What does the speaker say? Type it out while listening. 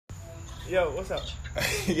Yo, what's up?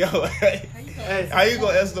 Yo, hey, how you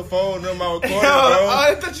gonna answer the phone during my recording, bro?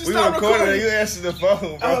 I thought you stopped recording. And you answer the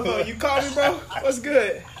phone, bro. Oh, you called me, bro? What's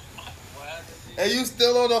good? Hey, you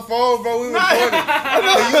still on the phone, bro? We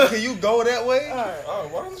recording. Can you go that way? All right. Oh,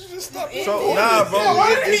 why don't you just stop? So, nah, bro.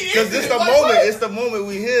 Because this the moment. It's the moment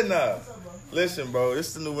we here now. Listen, bro. This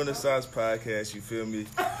is the new Renaissance podcast. You feel me? You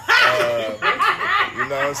know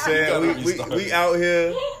what I'm saying? We out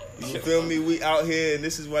here. You feel me? We out here, and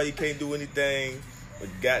this is why you can't do anything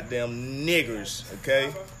with goddamn niggers,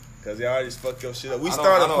 okay? Because they already fuck your shit up. We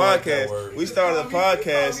started a podcast,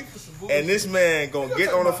 and this man gonna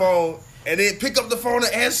get on the phone and then pick up the phone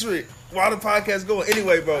and answer it while the podcast going.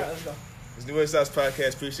 Anyway, bro, it's the Renaissance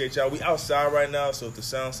podcast. Appreciate y'all. We outside right now, so if the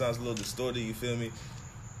sound sounds a little distorted, you feel me?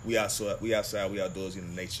 We outside. We outdoors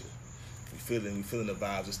in nature. We feeling the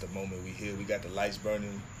vibes. It's the moment we here. We got the lights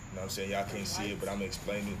burning. You know what I'm saying? Y'all can't see it, but I'm going to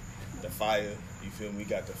explain it. The fire, you feel me? We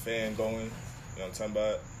got the fan going. You know what I'm talking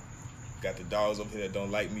about? Got the dogs up here that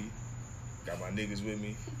don't like me. Got my niggas with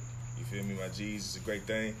me. You feel me? My G's. It's a great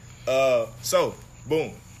thing. So,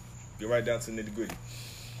 boom. Get right down to the nitty gritty.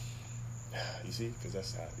 You see? Because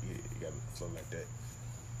that's how you got to flow like that.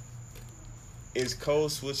 Is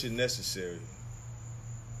code switching necessary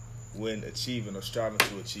when achieving or striving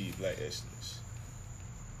to achieve black excellence?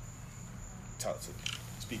 Talk to me.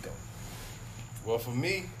 Speak on. Well, for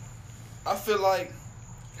me, I feel like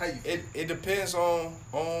it depends on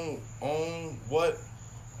what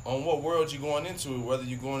world you're going into, whether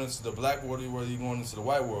you're going into the black world or whether you're going into the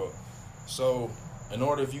white world. So, in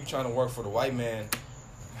order, if you're trying to work for the white man,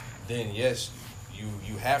 then yes,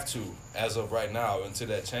 you have to, as of right now, until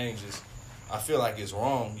that changes. I feel like it's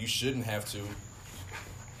wrong. You shouldn't have to,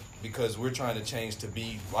 because we're trying to change to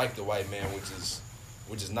be like the white man, which is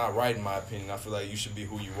not right in my opinion. I feel like you should be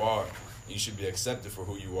who you are. You should be accepted for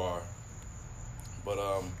who you are. But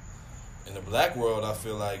in the black world, I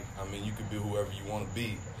feel like, you can be whoever you want to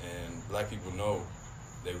be, and black people know,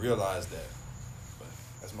 they realize that. But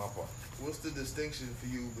that's my part. What's the distinction for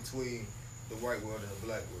you between the white world and the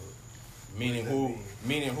black world? Meaning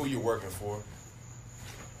who you're working for.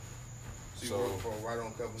 So you work for a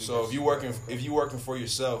white-owned company. So if you working for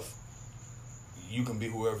yourself, you can be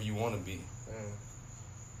whoever you want to be.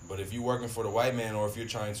 But if you're working for the white man, or if you're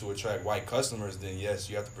trying to attract white customers, then yes,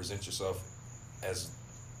 you have to present yourself as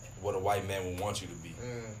what a white man would want you to be.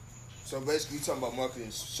 So basically, you're talking about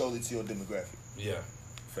marketing solely to your demographic. Yeah.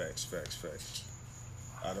 Facts.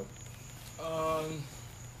 Otto?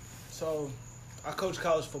 So I coach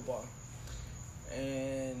college football,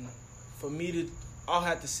 and for me I'll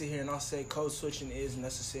have to sit here and I'll say code switching is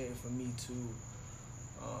necessary for me to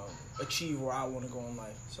achieve where I want to go in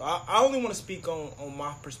life. So I only want to speak on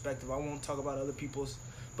my perspective. I won't talk about other people's,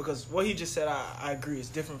 because what he just said, I agree. It's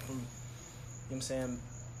different from, you know what I'm saying,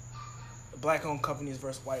 black-owned companies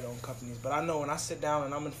versus white-owned companies. But I know when I sit down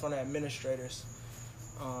and I'm in front of administrators,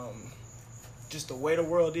 just the way the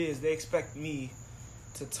world is, they expect me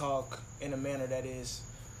to talk in a manner that is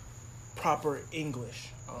proper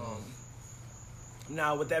English.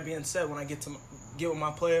 Now, with that being said, when I get with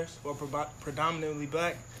my players who are predominantly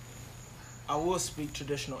black, I will speak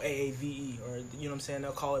traditional AAVE, or, you know what I'm saying,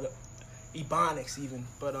 they'll call it Ebonics even.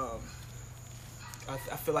 But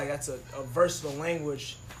I feel like that's a versatile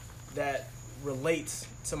language that relates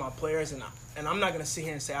to my players, and I'm not going to sit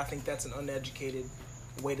here and say I think that's an uneducated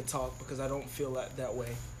way to talk, because I don't feel that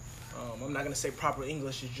way. I'm not going to say proper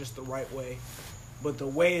English is just the right way. But the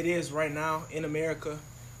way it is right now in America,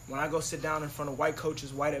 when I go sit down in front of white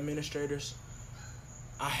coaches, white administrators,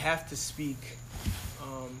 I have to speak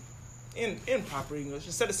in proper English.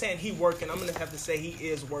 Instead of saying he working, I'm going to have to say he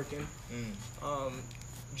is working,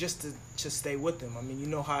 just to stay with them. You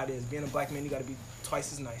know how it is. Being a black man, you got to be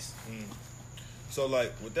twice as nice. So,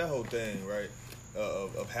 like, with that whole thing, right,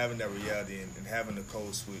 of having that reality and having the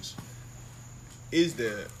code switch, is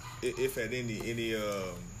there, if at any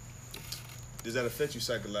does that affect you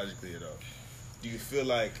psychologically at all? Do you feel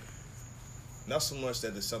like, not so much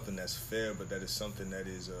that it's something that's fair, but that it's something that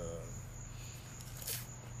is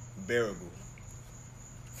bearable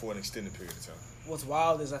for an extended period of time? What's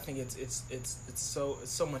wild is I think it's so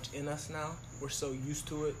much in us now. We're so used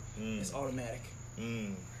to it. It's automatic.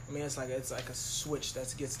 It's like a switch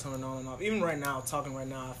that gets turned on and off. Even right now, talking right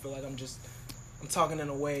now, I feel like I'm talking in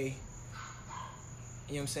a way,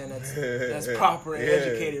 you know what I'm saying, that's proper and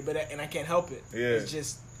educated, and I can't help it. Yeah. It's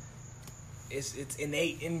just it's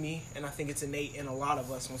innate in me, and I think it's innate in a lot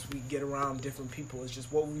of us once we get around different people. It's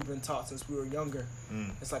just what we've been taught since we were younger.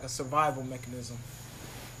 It's like a survival mechanism.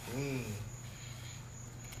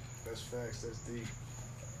 That's facts. That's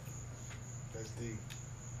deep.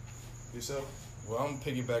 Yourself? Well, I'm gonna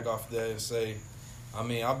piggyback off that and say, I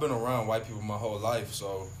mean, I've been around white people my whole life,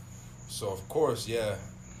 so of course, yeah.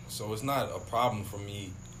 So it's not a problem for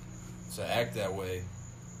me to act that way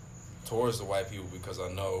towards the white people because I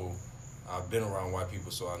know I've been around white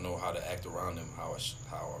people, so I know how to act around them, how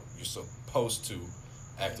you're supposed to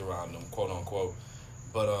act around them, quote unquote.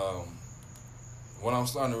 But what I'm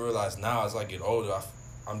starting to realize now as I get older,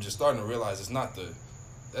 I'm just starting to realize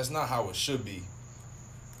that's not how it should be.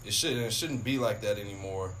 It shouldn't be like that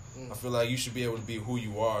anymore. I feel like you should be able to be who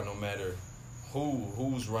you are no matter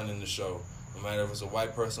who's running the show. No matter if it's a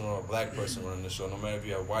white person or a black person running the show. No matter if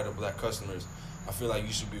you have white or black customers. I feel like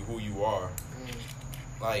you should be who you are.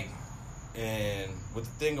 Like, and with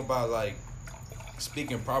the thing about, like,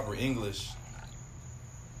 speaking proper English,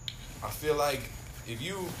 I feel like if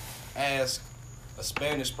you ask a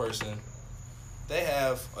Spanish person, they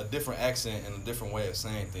have a different accent and a different way of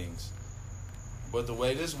saying things. But the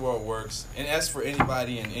way this world works, and as for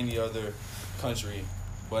anybody in any other country,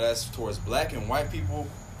 but as towards black and white people,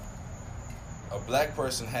 a black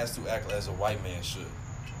person has to act as a white man should,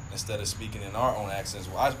 instead of speaking in our own accents,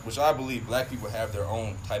 which I believe black people have their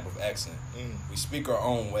own type of accent. We speak our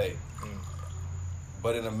own way.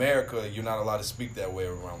 But in America, you're not allowed to speak that way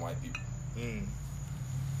around white people.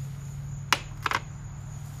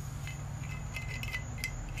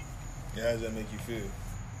 Yeah, how does that make you feel?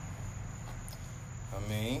 I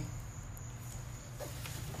mean,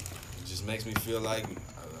 it just makes me feel like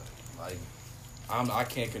I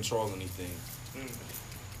can't control anything.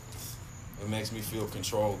 It makes me feel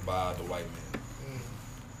controlled by the white man.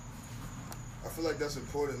 I feel like that's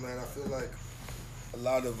important, man. I feel like a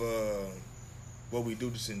lot of what we do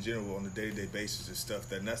just in general on a day-to-day basis is stuff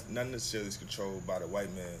that not necessarily is controlled by the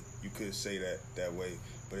white man. You could say that way,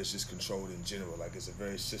 but it's just controlled in general. Like, it's a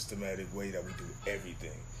very systematic way that we do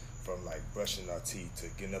everything. From, like, brushing our teeth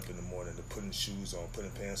to getting up in the morning to putting shoes on,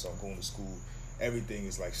 putting pants on, going to school. Everything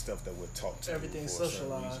is, like, stuff that we're taught to do. Everything's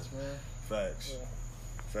socialized, man. Facts. Yeah.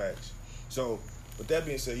 Facts. So, with that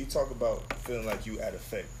being said, you talk about feeling like you at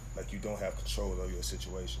effect, like you don't have control over your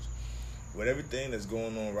situations. With everything that's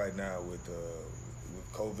going on right now with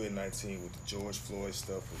COVID-19, with the George Floyd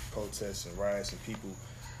stuff, with protests and riots and people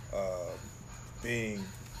being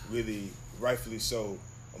really, rightfully so,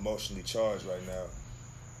 emotionally charged right now,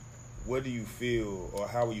 what do you feel, or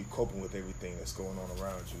how are you coping with everything that's going on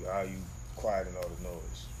around you? How are you quieting all the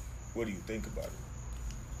noise? What do you think about it?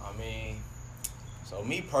 I mean, so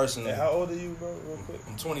me personally... And how old are you, bro, real quick?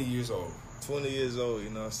 I'm 20 years old. 20 years old, you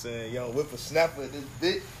know what I'm saying? Young whippersnapper at this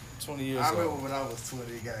bit. 20 years old. I remember when I was 20,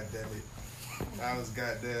 goddammit. I was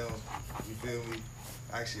goddamn, you feel me?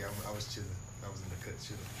 Actually, I was chilling. I was in the cut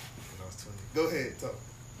chilling when I was 20. Go ahead, talk.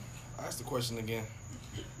 Ask the question again.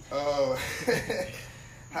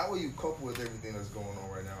 How are you coping with everything that's going on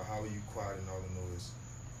right now? How are you quieting all the noise?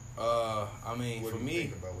 I mean, what for do you me,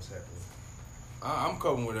 think about what's happening? I'm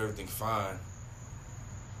coping with everything fine.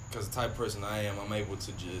 Because the type of person I am, I'm able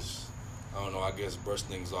to just, I don't know, I guess brush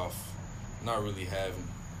things off. Not really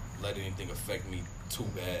let anything affect me too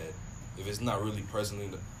bad. If it's not really personally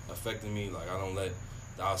affecting me, like, I don't let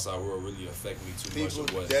the outside world really affect me too much. Or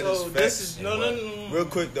what. That so is this is no. Real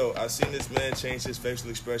quick though, I've seen this man change his facial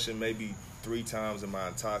expression maybe 3 times in my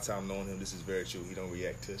entire time knowing him. This is very true. He don't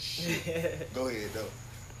react to shit. Go ahead though.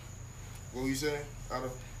 What were you saying,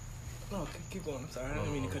 Otto? No, keep going. I'm sorry, I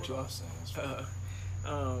didn't mean to cut you off.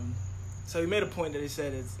 So he made a point that he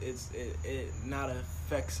said it not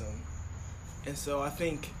affects him, and so I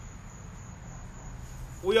think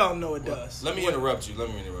we all know it does. Let me interrupt you.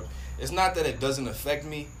 It's not that it doesn't affect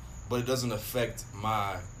me, but it doesn't affect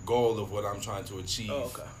my goal of what I'm trying to achieve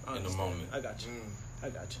in the moment. I got you.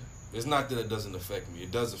 It's not that it doesn't affect me.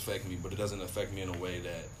 It does affect me, but it doesn't affect me in a way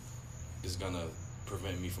that is going to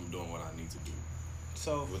prevent me from doing what I need to do.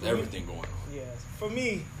 So with everything going on. Yeah. For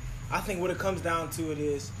me, I think what it comes down to it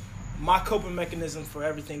is my coping mechanism for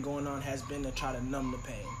everything going on has been to try to numb the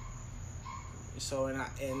pain. So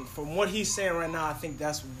and from what he's saying right now, I think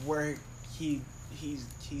that's where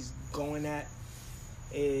he's going at,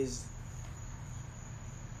 is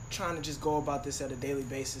trying to just go about this at a daily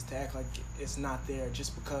basis to act like it's not there,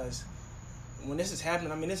 just because when this is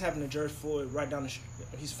happening, I mean, this happened to George Floyd right down the street.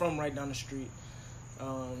 He's from right down the street.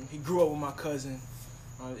 He grew up with my cousin.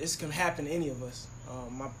 This can happen to any of us.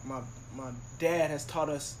 My dad has taught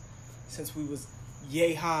us since we was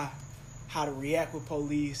yay high how to react with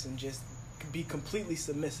police and just be completely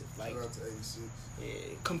submissive. Like, shout out to 86.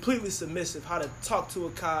 Yeah, completely submissive. How to talk to a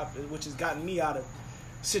cop, which has gotten me out of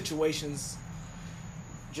situations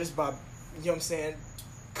just by, you know what I'm saying,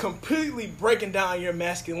 completely breaking down your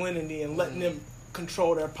masculinity and letting them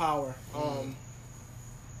control their power.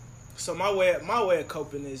 So my way of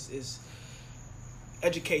coping is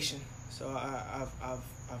education. So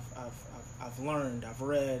I've learned, I've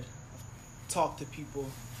read, I've talked to people,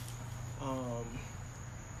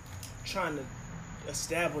 trying to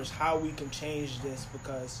establish how we can change this,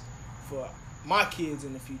 because for my kids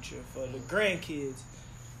in the future, for the grandkids,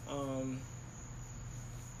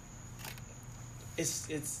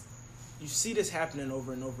 it's you see this happening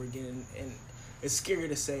over and over again, and it's scary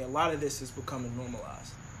to say a lot of this is becoming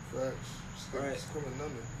normalized. Right. Right. It's coming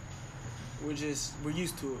number. We're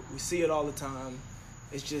used to it. We see it all the time.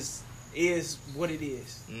 It's just is what it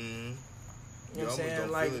is. Mm-hmm. You know what I'm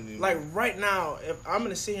saying? Like right now, if I'm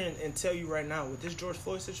gonna sit here and tell you right now with this George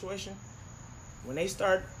Floyd situation, when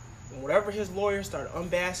whatever his lawyers start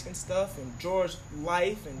unmasking stuff and George's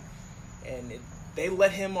life and they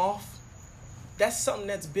let him off, that's something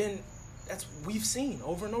we've seen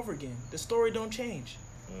over and over again. The story don't change.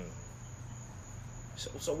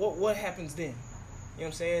 So what happens then? You know what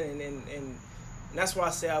I'm saying? And that's why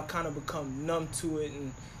I say I've kind of become numb to it,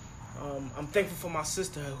 and I'm thankful for my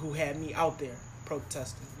sister who had me out there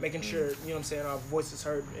protesting, making sure, you know what I'm saying, our voices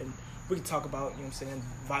heard, and we can talk about, you know what I'm saying,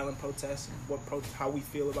 violent protests and how we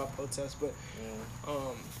feel about protests, but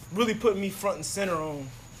really putting me front and center on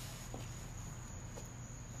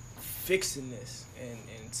fixing this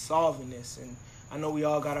and solving this. And I know we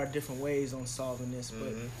all got our different ways on solving this,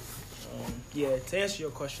 but to answer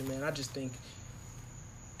your question, man, I just think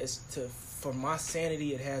for my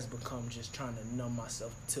sanity, it has become just trying to numb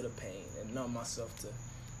myself to the pain and numb myself to,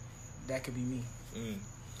 that could be me.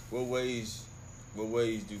 What ways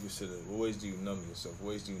do you consider? What ways do you numb yourself? What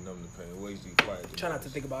ways do you numb the pain? What ways do you quiet the Try not noise? to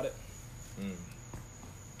think about it.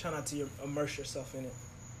 Try not to immerse yourself in it.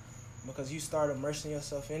 Because you start immersing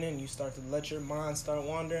yourself in it and you start to let your mind start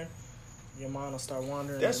wandering, your mind will start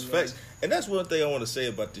wandering. That's facts. And that's one thing I want to say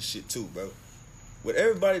about this shit too, bro. With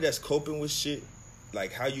everybody that's coping with shit,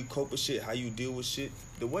 like how you cope with shit, how you deal with shit,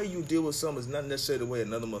 the way you deal with something is not necessarily the way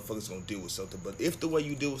another motherfucker's gonna deal with something. But if the way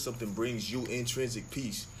you deal with something brings you intrinsic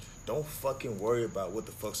peace, don't fucking worry about what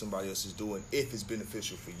the fuck somebody else is doing if it's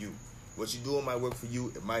beneficial for you. What you're doing might work for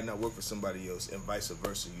you, it might not work for somebody else, and vice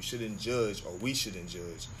versa. You shouldn't judge, or we shouldn't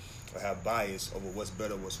judge, or have bias over what's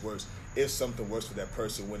better, what's worse, if something works for that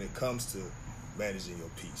person when it comes to managing your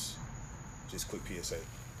peace. Just quick PSA.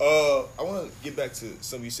 I want to get back to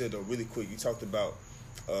something you said, though, really quick. You talked about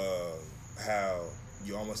how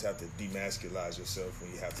you almost have to demasculize yourself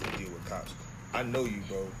when you have to deal with cops. I know you,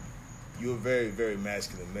 bro. You're a very, very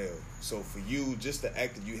masculine male. So for you, just the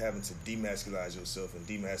act of you having to demasculize yourself and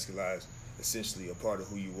demasculize essentially a part of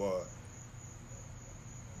who you are,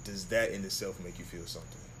 does that in itself make you feel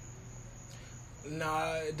something?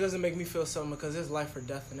 Nah, it doesn't make me feel something, because it's life or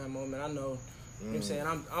death in that moment. I know, you know what I'm saying?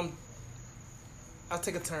 I'll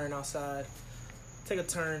take a turn outside. Take a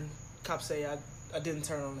turn. Cops say I didn't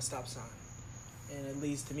turn on the stop sign. And it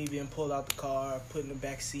leads to me being pulled out the car, put in the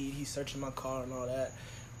back seat. He's searching my car and all that.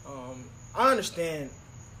 I understand.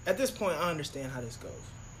 At this point, I understand how this goes.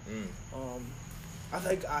 I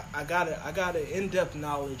think I got an in-depth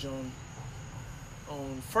knowledge on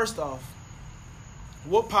first off,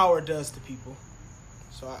 what power does to people.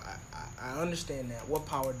 So I understand that, what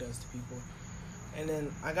power does to people. And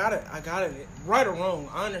then I got it, right or wrong,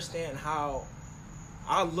 I understand how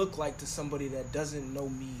I look like to somebody that doesn't know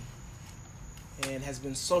me and has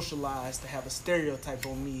been socialized to have a stereotype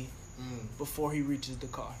on me before he reaches the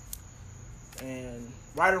car. And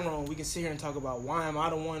right or wrong, we can sit here and talk about why am I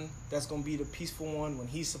the one that's going to be the peaceful one when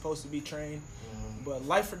he's supposed to be trained. But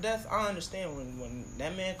life or death, I understand when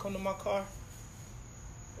that man come to my car,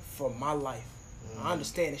 for my life. I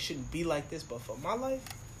understand it shouldn't be like this, but for my life,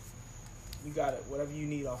 you got it. Whatever you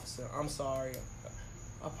need, officer. I'm sorry.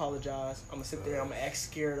 I apologize. I'm going to sit there. I'm going to act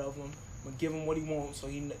scared of him. I'm going to give him what he wants. So,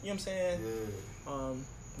 you know what I'm saying? Yeah.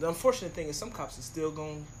 The unfortunate thing is some cops are still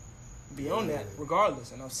going to be on that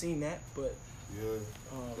regardless. And I've seen that. But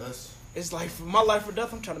it's like for my life or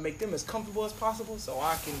death, I'm trying to make them as comfortable as possible so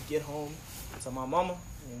I can get home to my mama. You know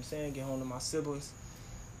what I'm saying? Get home to my siblings.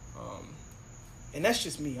 And that's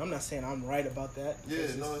just me. I'm not saying I'm right about that. Yeah,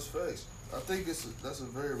 no, it's facts. I think that's a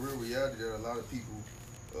very real reality that a lot of people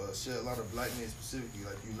share, a lot of black men specifically.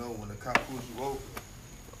 Like, you know, when the cop pulls you over,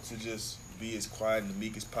 to just be as quiet and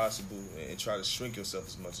meek as possible and try to shrink yourself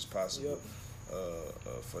as much as possible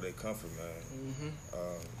for their comfort, man.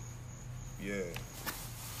 Yeah,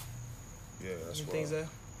 that's what things there.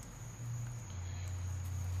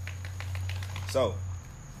 So,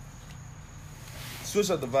 switch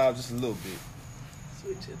up the vibe just a little bit.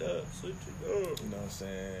 Switch it up. You know what I'm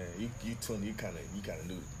saying? You kind of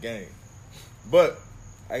new to the game. But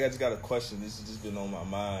just got a question. This has just been on my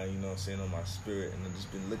mind, you know what I'm saying, on my spirit, and I've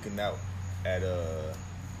just been looking out at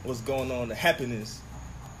what's going on, the happiness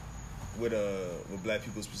with black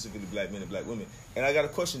people, specifically black men and black women. And I got a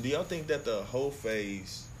question. Do y'all think that the whole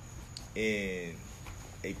phase in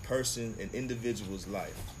a person, an individual's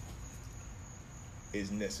life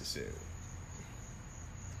is necessary?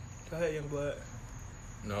 Go ahead, young blood.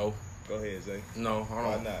 No. Go ahead, Zay. No,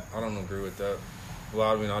 Why not? I don't agree with that.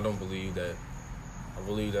 Well, I mean, I don't believe that. I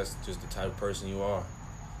believe that's just the type of person you are.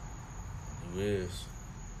 You is.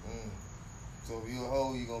 So if you a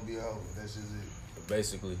hoe, you gonna be a hoe. That's just it.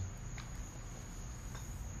 Basically.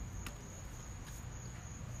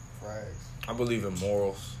 Right. I believe in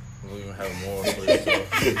morals. I believe in having morals for yourself.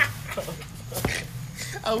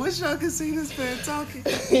 I wish y'all could see this man talking.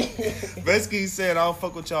 Basically, he said, I don't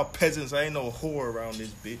fuck with y'all peasants. I ain't no whore around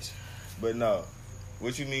this bitch. But no.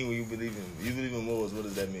 What you mean when you believe in morals? What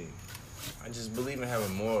does that mean? I just believe in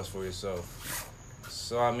having morals for yourself.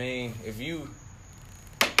 So, I mean, if you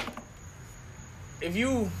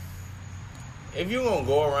gonna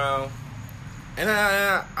go around, and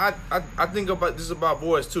I think about this about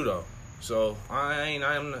boys too though. So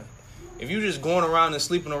if you just going around and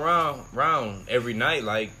sleeping around every night,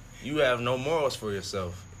 like, you have no morals for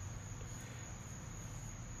yourself.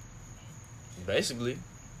 Basically.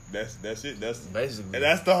 That's it. That's basically. And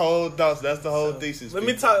that's the whole thesis. Let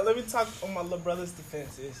me talk on my little brother's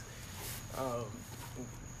defense.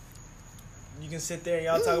 You can sit there and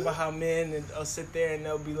y'all talk about how men will sit there and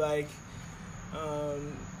they'll be like, you know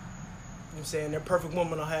what I'm saying, their perfect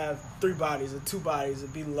woman will have 3 bodies or 2 bodies or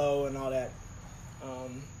be low and all that.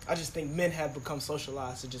 I just think men have become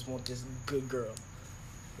socialized to just want this good girl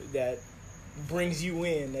that brings you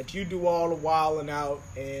in, that you do all the wilding out,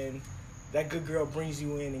 and that good girl brings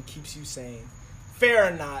you in and keeps you sane. Fair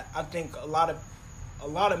or not, I think a lot of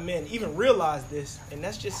men even realize this, and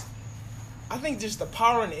that's just, I think just the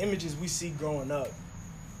power in the images we see growing up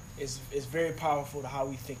is very powerful to how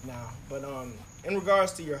we think now. But in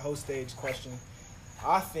regards to your host stage question,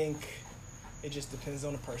 I think it just depends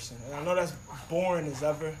on the person. And I know that's boring as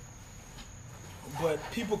ever, but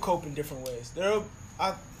people cope in different ways. There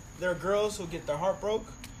are girls who get their heart broke,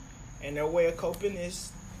 and their way of coping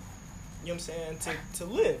is, you know what I'm saying, to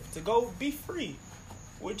live, to go be free,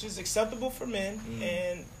 which is acceptable for men.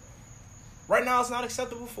 And right now it's not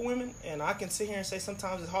acceptable for women. And I can sit here and say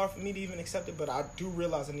sometimes it's hard for me to even accept it, but I do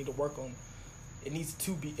realize I need to work on it.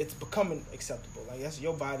 It's becoming acceptable. Like, that's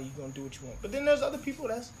your body, you're going to do what you want. But then there's other people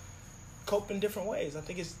that's cope in different ways. I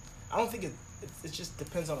don't think it just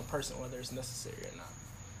depends on a person whether it's necessary or not.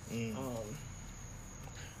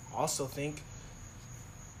 I also think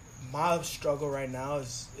my struggle right now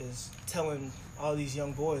is telling all these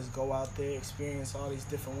young boys, go out there, experience all these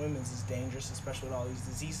different women is dangerous, especially with all these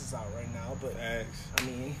diseases out right now. But I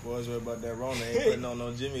mean, boys worry about that Rona, ain't putting on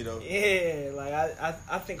no Jimmy though. Yeah, like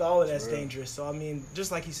I think all of that's dangerous. So I mean,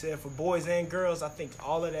 just like you said, for boys and girls, I think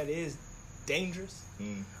all of that is dangerous.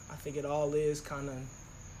 I think it all is kind of, I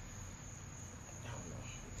don't know.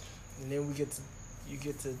 And then you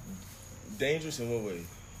get to dangerous in what way?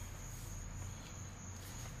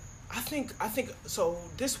 I think so.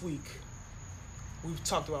 This week, we've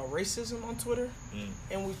talked about racism on Twitter,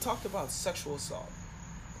 and we've talked about sexual assault,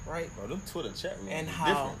 right? Bro, them Twitter chat rooms and are how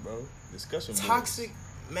different, bro. Discussion toxic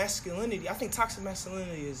masculinity. I think toxic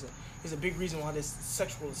masculinity is a big reason why this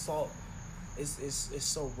sexual assault is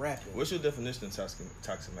so rapid. What's your definition of toxic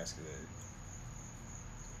masculinity?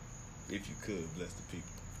 If you could, bless the people.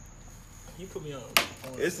 You put me on.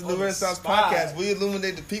 It's the New Renaissance podcast. We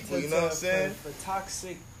illuminate the people. You know what I'm saying? For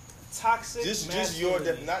toxic. Just your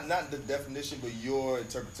not the definition, but your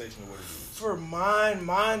interpretation of what it is. For mine,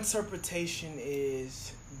 my interpretation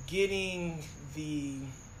is getting the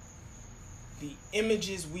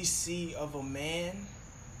images we see of a man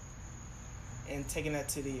and taking that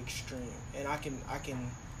to the extreme. And I can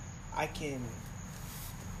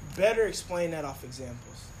better explain that off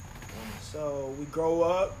examples. So we grow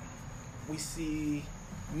up, we see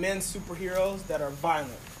men superheroes that are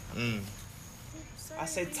violent. I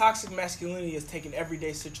say toxic masculinity is taking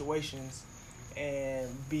everyday situations and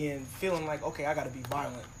feeling like, okay, I got to be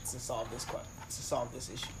violent to solve this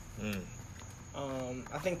issue.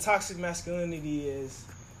 I think toxic masculinity is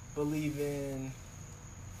believing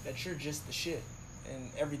that you're just the shit and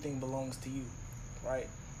everything belongs to you, right?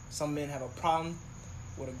 Some men have a problem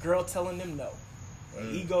with a girl telling them no.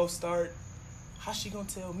 When ego start, how's she gonna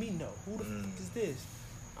tell me no? Who the fuck is this?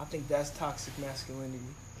 I think that's toxic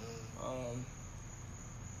masculinity.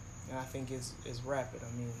 And I think it's rapid. I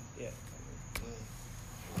mean, yeah.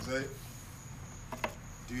 Zay,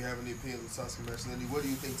 Do you have any opinions on toxic masculinity? What do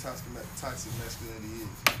you think toxic masculinity is?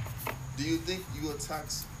 Do you think you're a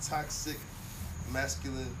toxic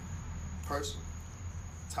masculine person?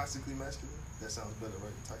 Toxically masculine? That sounds better,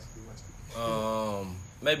 right? Toxically masculine.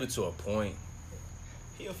 Maybe to a point.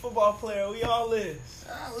 He a football player. We all is.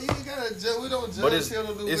 Well, you ain't gotta judge. We don't judge. But it's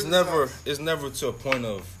never to a point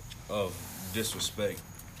of disrespect.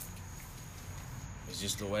 It's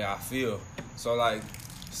just the way I feel. So like,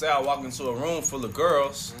 say I walk into a room full of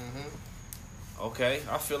girls. Mm-hmm. Okay,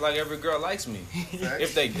 I feel like every girl likes me.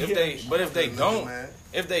 If they don't, they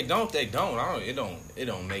don't. It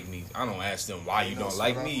don't make me. I don't ask them why you don't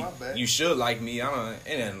like me. You should like me. It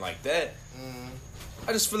ain't like that.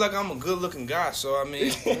 I just feel like I'm a good looking guy, so I mean,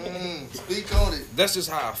 speak on it. That's just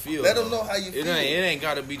how I feel. Let them know how you feel. It ain't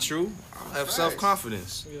gotta be true. I have self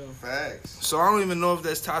confidence. Yeah. Facts. So I don't even know if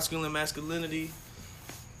that's toxic masculinity.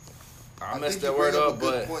 I messed that word up,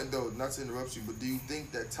 but point though. Not to interrupt you, but do you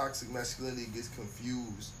think that toxic masculinity gets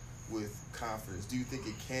confused with confidence? Do you think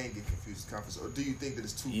it can get confused with confidence, or do you think that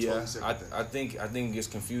it's two totally separate things? I think it gets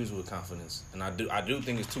confused with confidence, and I do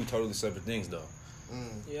think it's two totally separate things though.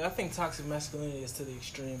 Yeah, I think toxic masculinity is to the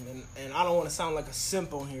extreme, and I don't want to sound like a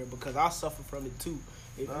simp on here because I suffer from it too.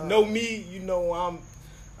 If you know me, you know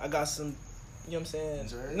I got some, you know what I'm saying?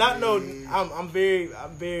 Journey. I'm very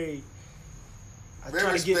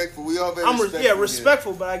respectful. We all very respectful. Yeah,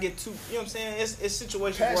 respectful, but I get too, you know what I'm saying? It's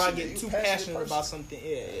situations where I get too passionate about something.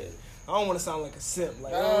 Yeah. I don't want to sound like a simp.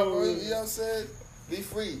 Like, bro, you know what I'm saying? Be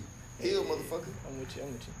free. Heal, motherfucker. I'm with you.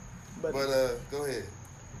 But go ahead.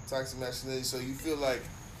 Toxic masculinity. So you feel like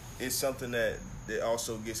it's something that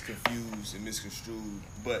also gets confused and misconstrued,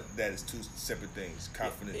 but that is two separate things: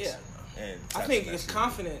 confidence. Yeah. And I think it's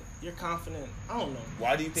confident. You're confident. I don't know.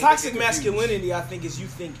 Why do you think toxic masculinity? I think is you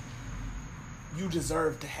think you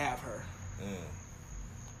deserve to have her.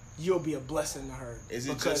 You'll be a blessing to her. Is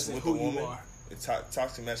it because just of with who the woman? You are?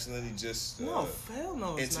 Toxic masculinity just no, hell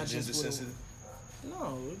no. It's not just sensitive.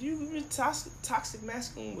 No, you're toxic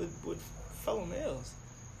masculine with fellow males.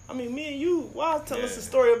 I mean, me and you. Why tell us a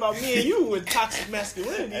story about me and you with toxic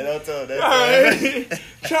masculinity? I don't tell that.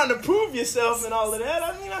 Trying to prove yourself and all of that.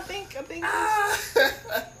 I mean, I think.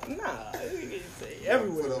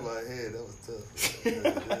 Everywhere. Put on my head. That was tough.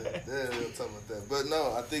 Yeah, we'll talk about that. But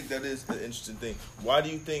no, I think that is the interesting thing. Why do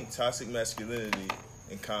you think toxic masculinity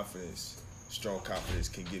and confidence, strong confidence,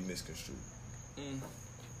 can get misconstrued?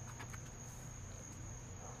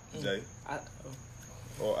 Jay?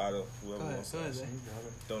 Or out of whoever wants to answer.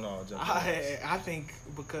 Don't know. I think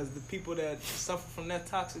because the people that suffer from that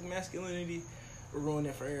toxic masculinity ruin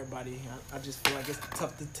it for everybody. I just feel like it's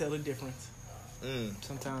tough to tell the difference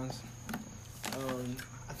sometimes.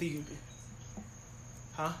 I think.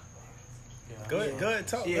 Huh? Go ahead,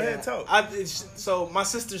 talk. Yeah. Go ahead, talk. So my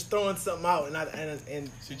sister's throwing something out,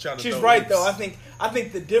 and she's right though. I think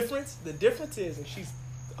the difference is, and she's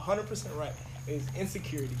 100% right, is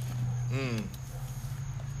insecurity.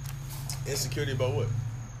 Insecurity about what?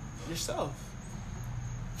 Yourself.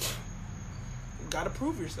 You gotta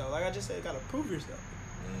prove yourself. Like I just said, you gotta prove yourself.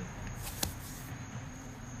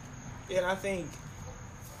 And I think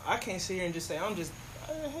I can't sit here and just say I'm just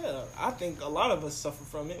hell. I think a lot of us suffer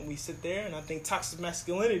from it, and we sit there, and I think toxic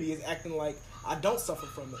masculinity is acting like I don't suffer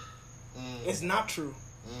from it. It's not true.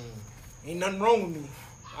 Ain't nothing wrong with me.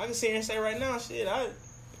 I can sit here and say right now, shit. You know what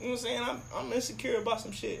I'm saying? I'm insecure about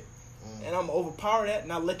some shit. And I'm overpower that,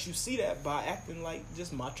 and I let you see that by acting like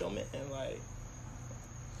just macho man, like.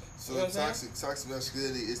 So you know toxic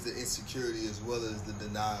masculinity is the insecurity as well as the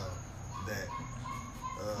denial that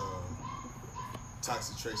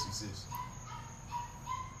toxic traits exist.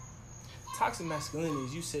 Toxic masculinity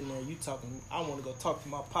is you sitting there, you talking. I want to go talk to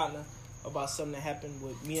my partner about something that happened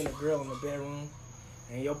with me and a girl in the bedroom,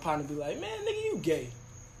 and your partner be like, "Man, nigga, you gay."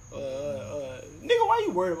 Nigga, why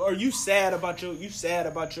you worried? Or you sad about your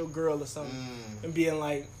girl or something, and being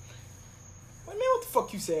like, man, what the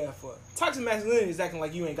fuck you sad for? Toxic masculinity is acting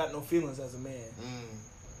like you ain't got no feelings as a man.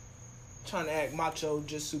 Trying to act macho,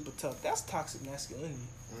 just super tough. That's toxic masculinity.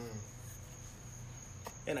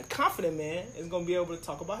 And a confident man is gonna be able to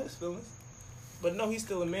talk about his feelings, but no, he's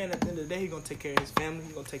still a man. At the end of the day, he's gonna take care of his family.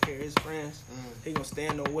 He's gonna take care of his friends. He's gonna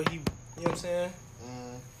stand on what he, you know what I'm saying?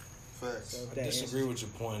 Facts. So I disagree with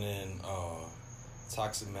your point in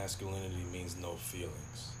toxic masculinity means no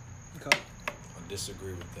feelings. Okay. I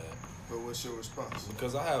disagree with that. But what's your response?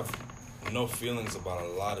 Because I have no feelings about a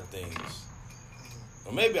lot of things.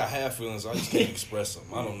 Or maybe I have feelings, I just can't express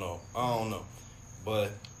them. I don't know.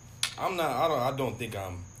 But I don't think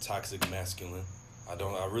I'm toxic masculine. I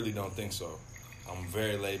really don't think so. I'm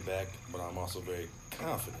very laid back, but I'm also very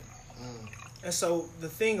confident. And so the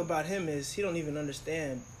thing about him is he don't even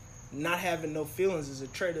understand not having no feelings is a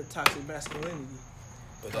trait of toxic masculinity.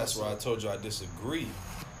 But that's where I told you I disagree.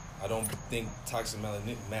 I don't think toxic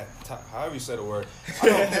masculinity, however you say the word,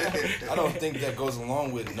 I don't think that goes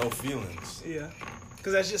along with no feelings. Yeah.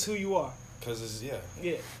 Because that's just who you are. Because it's, yeah.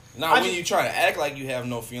 Yeah. Now, when you try to act like you have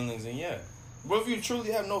no feelings, then yeah. But if you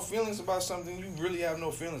truly have no feelings about something, you really have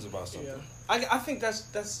no feelings about something. Yeah. I think that's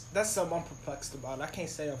something I'm perplexed about. I can't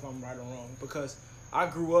say if I'm right or wrong because I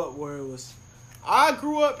grew up where it was,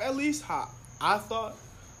 at least how I thought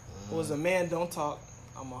was a man don't talk.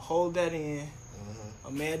 I'm going to hold that in.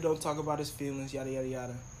 A man don't talk about his feelings, yada, yada,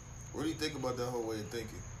 yada. What do you think about that whole way of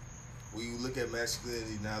thinking? When you look at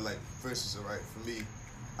masculinity now, like, for instance, all right, for me,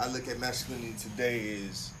 I look at masculinity today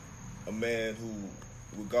as a man who,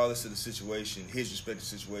 regardless of the situation, his respective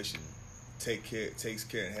situation, takes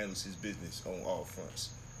care and handles his business on all fronts.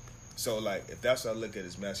 So, like, if that's what I look at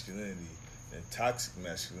as masculinity, then toxic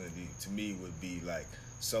masculinity, to me, would be, like,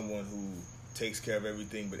 someone who takes care of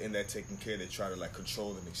everything, but in that taking care, they try to, like,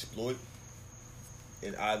 control and exploit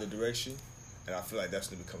in either direction, and I feel like that's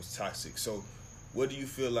when it becomes toxic. So what do you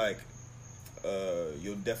feel like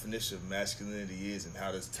your definition of masculinity is, and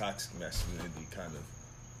how does toxic masculinity kind of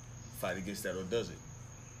fight against that, or does it?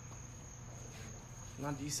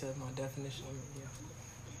 Not you said my definition of it,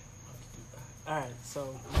 yeah. Alright,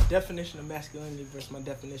 so my definition of masculinity versus my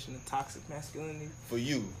definition of toxic masculinity. For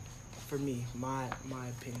you. For me, my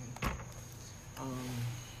opinion.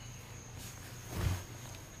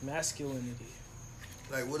 Masculinity.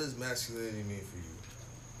 Like, what does masculinity mean for you?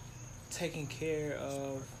 Taking care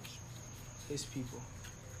of his people.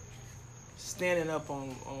 Standing up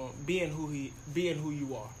on being who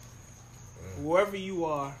you are. Wherever you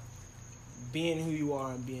are, being who you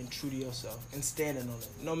are and being true to yourself and standing on it.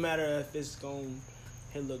 No matter if it's going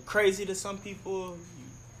to look crazy to some people, you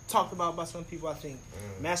talked about by some people, I think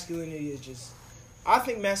masculinity is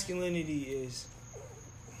masculinity is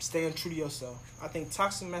staying true to yourself. I think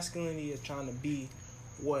toxic masculinity is trying to be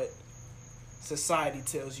what society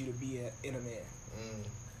tells you to be in a man.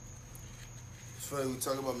 It's funny, we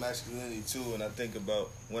talk about masculinity too, and I think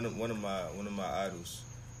about one of my idols,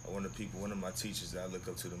 one of my teachers that I look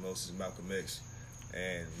up to the most is Malcolm X.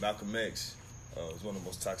 And Malcolm X was one of the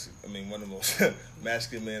most one of the most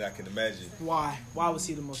masculine men I can imagine. Why? Why was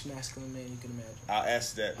he the most masculine man you can imagine? I'll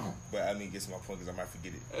ask that, but get to my point because I might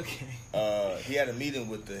forget it. Okay. He had a meeting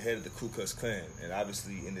with the head of the Ku Klux Klan, and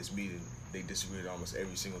obviously in this meeting they disagreed on almost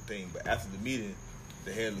every single thing. But after the meeting,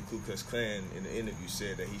 the head of the Ku Klux Klan in the interview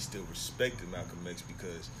said that he still respected Malcolm X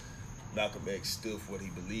because Malcolm X stood for what he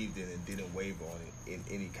believed in and didn't waver on it in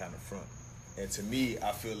any kind of front. And to me,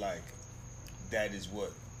 I feel like that is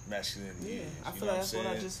what masculinity is. I feel like that's what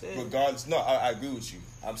I just said. Regardless, no, I agree with you.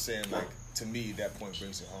 I'm saying, like, to me, that point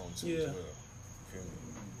brings it home too as well. Feel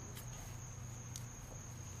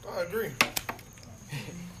me? I agree.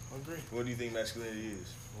 I agree. What do you think masculinity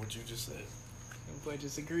is? What you just said. Boy,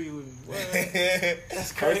 just agree with me.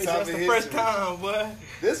 That's crazy. That's the first time, boy.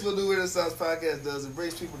 This is what the Renaissance Podcast does. It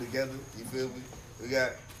brings people together. You feel me? We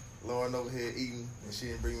got Lauren over here eating, and she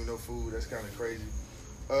didn't bring me no food. That's kind of crazy.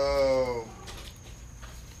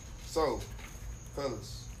 So,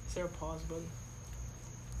 fellas. Is there a pause button?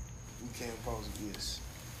 We can't pause it, yes.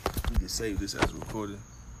 We can save this as a recording.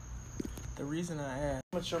 The reason I asked.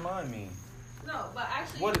 What's your mind mean? No, but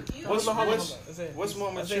actually, what's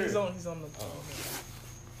more mature? He's on the.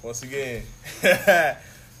 Once again,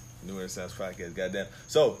 New Renaissance Podcast. Goddamn.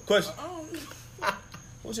 So, question.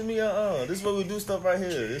 What you mean? This is where we do stuff right here.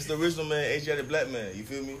 This is the original man, Asiatic black man. You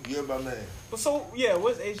feel me? Yoruba man. But so yeah,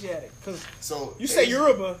 what's Asiatic? Because so you say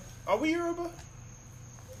Yoruba. Are we Yoruba?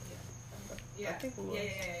 Yeah. I think we were.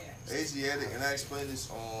 Yeah. Asiatic, and I explained this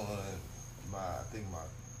on my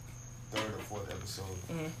third or fourth episode.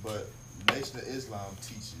 Mm-hmm. But Nation of Islam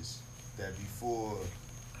teaches that before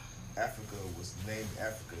Africa was named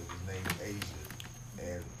Africa, it was named Asia,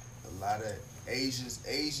 and a lot of Asian.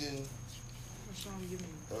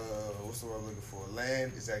 What's the word I'm looking for?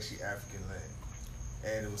 Land is actually African land,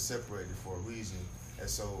 and it was separated for a reason. And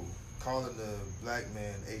so, calling the black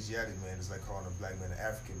man Asiatic man is like calling a black man an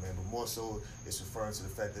African man, but more so, it's referring to the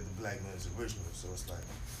fact that the black man is original. So it's like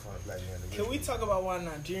calling a black man original. Can we talk about why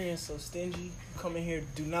Nigerians so stingy? Come in here,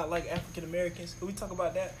 do not like African Americans. Can we talk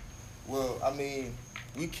about that? Well, I mean,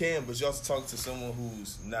 we can, but you also talk to someone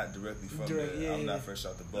who's not directly from there. Yeah, I'm not fresh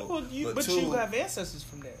out the boat. Well, you have ancestors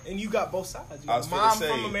from there, and you got both sides. You I got was mom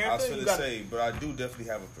going from America. to say, but I do definitely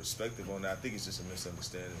have a perspective on that. I think it's just a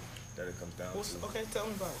misunderstanding that it comes down to. Okay, tell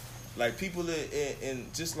me about it. Like, people in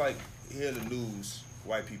just like here in the news,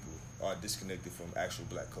 white people are disconnected from actual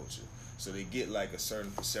black culture. So they get like a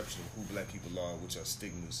certain perception of who black people are, which are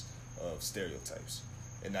stigmas of stereotypes.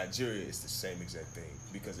 In Nigeria, it's the same exact thing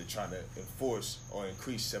because they're trying to enforce or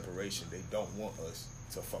increase separation. They don't want us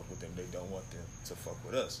to fuck with them. They don't want them to fuck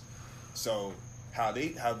with us. So how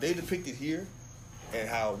they depicted here and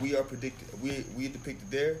how we are we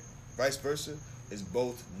depicted there, vice versa, is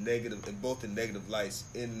both negative and both in negative lights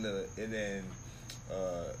with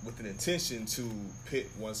an intention to pit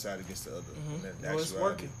one side against the other. Well, it's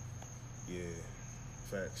working. Yeah,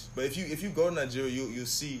 facts. But if you go to Nigeria, you'll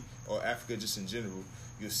see, or Africa just in general,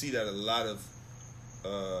 you'll see that a lot of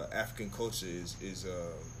African culture is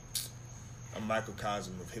a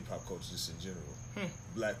microcosm of hip hop culture just in general.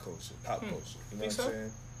 Black culture, pop culture. You know what I'm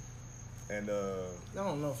saying? And I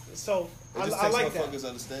don't know. So it just I takes like that. motherfuckers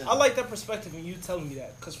understand. I like that perspective and you telling me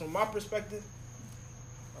that, because from my perspective,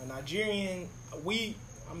 a Nigerian, I'm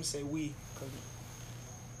gonna say we, because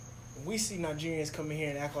we see Nigerians come in here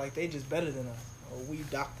and act like they just better than us. Or we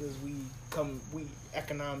doctors, we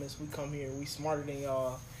economists, we come here, we smarter than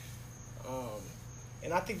y'all.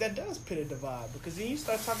 And I think that does pit a divide, because then you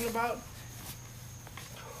start talking about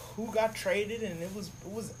who got traded, and it was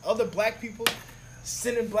other black people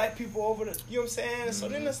sending black people over to, you know what I'm saying? Mm-hmm. So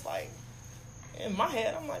then it's like, in my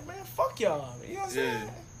head, I'm like, man, fuck y'all. You know what I'm saying?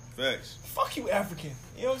 Facts. Fuck you, African.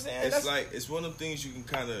 You know what I'm saying? It's one of them things you can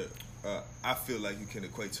kind of, I feel like you can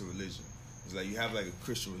equate to religion. It's like you have like a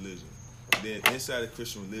Christian religion. Then inside of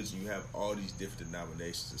Christian religion, you have all these different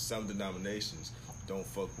denominations. And some denominations don't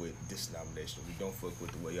fuck with this denomination. We don't fuck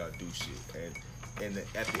with the way y'all do shit. And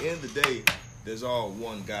at the end of the day, there's all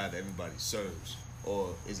one God that everybody serves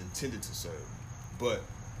or is intended to serve. But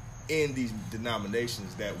in these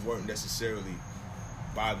denominations that weren't necessarily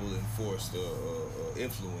Bible enforced or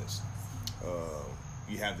influenced,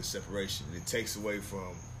 you have the separation. It takes away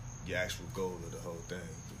from the actual goal of the whole thing,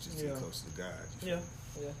 which is to get close to God. Yeah.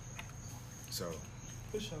 So,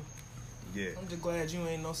 for sure. Yeah. I'm just glad you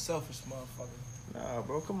ain't no selfish motherfucker. Nah,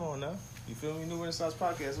 bro, come on now. You feel me? New Renaissance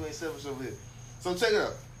Podcast. We ain't selfish over here. So check it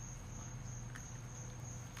out.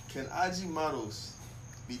 Can IG models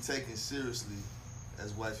be taken seriously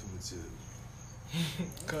as wifey material?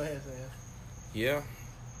 Go ahead, Sam. Yeah.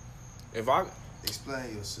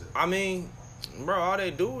 Explain yourself. I mean, bro, all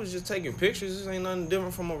they do is just taking pictures. This ain't nothing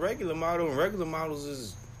different from a regular model. And regular models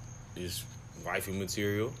is wifey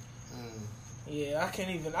material. Yeah, I can't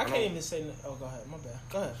even say. Oh, go ahead. My bad.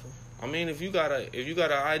 Go ahead, fool. I mean, if you got an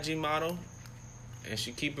IG model, and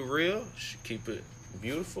she keep it real, she keep it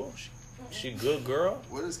beautiful, she a good girl.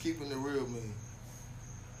 What does keeping it real mean?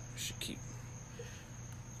 She keep.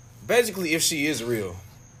 Basically, if she is real,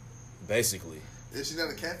 basically. If she's not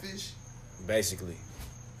a catfish. Basically.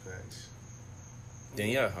 Facts. Then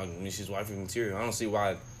yeah, I mean she's wifey material. I don't see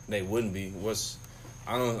why they wouldn't be.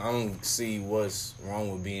 I don't see what's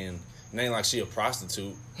wrong with being. It ain't like she a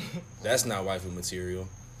prostitute. That's not wifey material.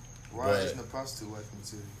 Why isn't a prostitute wifey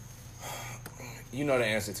material? You know the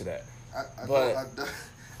answer to that.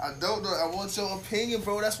 I don't know. I want your opinion,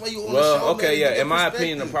 bro. That's why you on the well, show. Okay, man. yeah. In my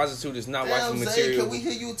opinion, a prostitute is not wifey material. Can we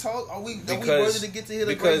hear you talk? Are we worthy to get to hear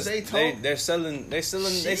the great they talk? They're selling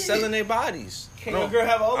their bodies. Can your girl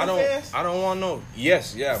have OnlyFans? I don't want no.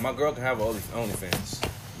 Yes, yeah. My girl can have an OnlyFans.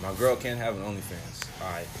 My girl can have an OnlyFans.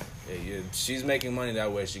 All right. Yeah, she's making money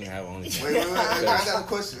that way. She can have OnlyFans. Wait. I got a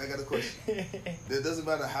question. It doesn't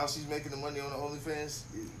matter how she's making the money on the OnlyFans,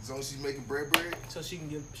 as long as she's making bread. So she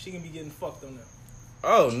can be getting fucked on there.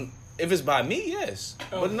 Oh, if it's by me, yes.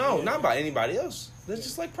 But no, yeah, not by anybody else. That's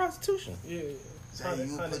just like prostitution. Yeah. Jay,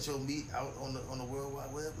 you put your meat out on the World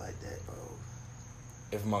Wide Web like that, bro.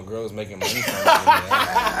 If my girl's making money from it,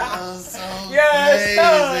 that's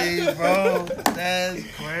crazy, bro. That's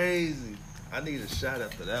crazy. I need a shot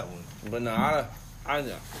after that one. But no, I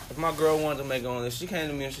if my girl wanted to make OnlyFans, she came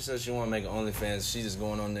to me and she said she want to make an OnlyFans. She just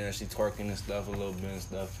going on there and she twerking and stuff a little bit and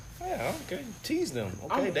stuff. Yeah, okay, tease them.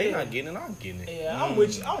 Okay, they not getting it, I'm getting it. Yeah, I'm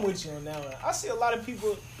with you on that one. I see a lot of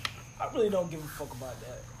people. I really don't give a fuck about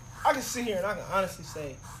that. I can sit here and I can honestly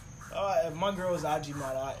say, if my girl is IG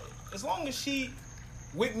model, as long as she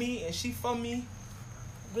with me and she for me,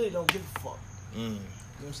 I really don't give a fuck. You know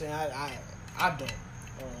what I'm saying? I don't.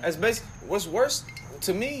 That's basically what's worse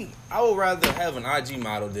to me. I would rather have an IG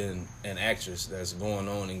model than an actress that's going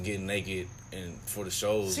on and getting naked and for the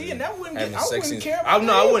shows. See, and that wouldn't I wouldn't care. I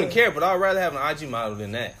wouldn't care, but I'd rather have an IG model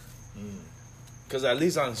than that. Cause at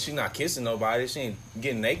least she not kissing nobody. She ain't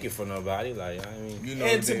getting naked for nobody. Like I mean, you know.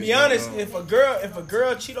 And to be honest, if a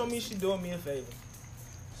girl cheat on me, she doing me a favor.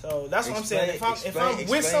 So that's what I'm saying. If I'm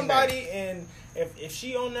with somebody and if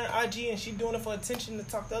she on that IG and she doing it for attention to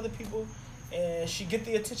talk to other people, and she get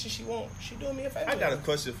the attention she want, she doing me a favor. I got a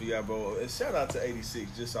question for y'all, bro. And shout out to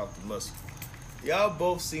 86, just off the muscle. Y'all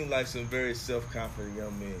both seem like some very self-confident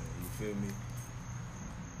young men. You feel me?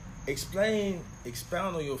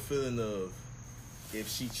 Expound on your feeling of if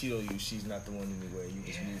she cheat on you, she's not the one anyway. You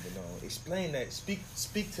just moving on. Explain that.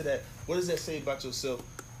 Speak to that. What does that say about yourself?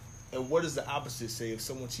 And what does the opposite say? If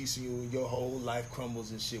someone cheats on you and your whole life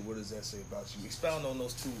crumbles and shit, what does that say about you? Expound on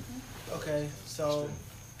those two. Okay, so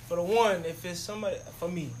for the one, if it's somebody, for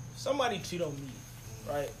me, somebody cheat on me,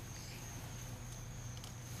 right?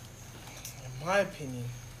 In my opinion,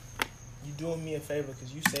 you doing me a favor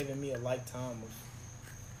because you saving me a lifetime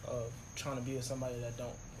of trying to be with somebody that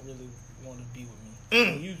don't really want to be with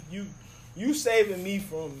me. You saving me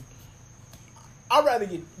from. I'd rather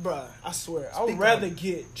get, bruh, I swear, I would rather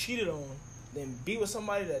get cheated on than be with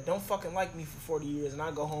somebody that don't fucking like me for 40 years and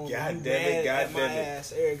I go home and you mad at my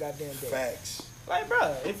ass every goddamn day. Facts. Like,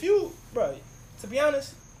 bruh, if you, bruh, to be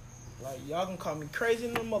honest, like, y'all can call me crazy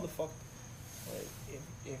little motherfucker.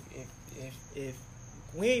 Like, if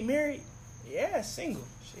we ain't married, yeah, single.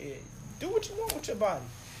 Shit, do what you want with your body.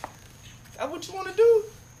 That's what you want to do.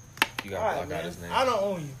 You gotta block out his name. I don't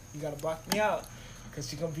own you. You gotta block me out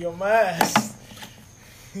because you're gonna be on my ass.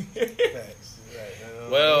 Facts. Right.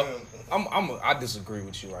 Well, I disagree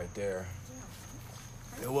with you right there.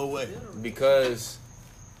 In what way? Because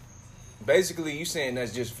basically you saying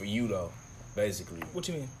that's just for you though. Basically. What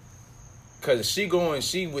you mean? Because if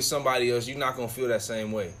she with somebody else, you're not gonna feel that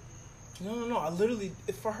same way. No. I literally,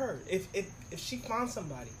 it's for her. If she finds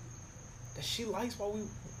somebody that she likes while we,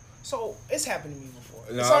 so it's happened to me before.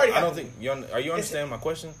 No, it's already I don't happened. think. Are you understanding my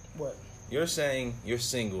question? What? You're saying you're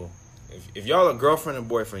single. If y'all are girlfriend and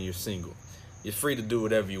boyfriend, you're single. You're free to do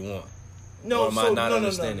whatever you want. No, or am I not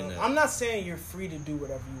understanding that? I'm not saying you're free to do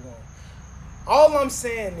whatever you want. All I'm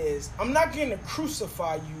saying is I'm not going to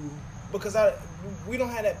crucify you because we don't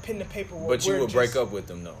have that pen to paper. But you would break up with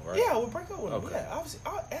them though, right? Yeah, I would break up with them. Okay. Yeah, obviously,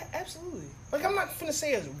 absolutely. Like I'm not finna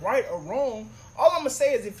say it's right or wrong. All I'm gonna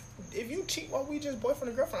say is if you cheat while we just boyfriend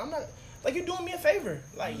and girlfriend, I'm not like you're doing me a favor.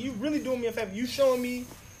 Like you really doing me a favor. You showing me.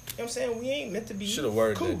 You know what I'm saying? We ain't meant to be. Should have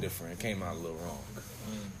worded cool. that different. It came out a little wrong.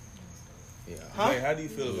 Yeah. Huh? Hey, how do you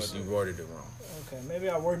feel about that? You worded it wrong. Okay, maybe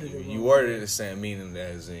I worded it wrong. You worded it the same meaning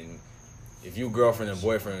as in if you girlfriend and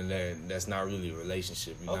boyfriend, that's not really a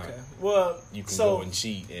relationship. You're Okay. not, well, you can so, go and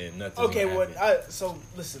cheat and nothing. Okay, well, so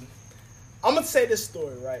listen. I'm gonna say this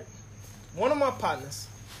story, right? One of my partners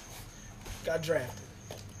got drafted,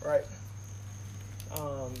 right?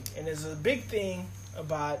 And there's a big thing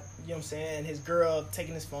about, you know what I'm saying, his girl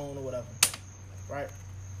taking his phone or whatever, right?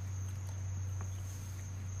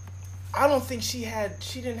 I don't think she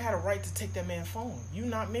didn't have a right to take that man's phone. You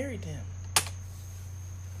not married to him.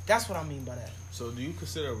 That's what I mean by that. So do you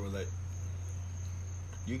consider a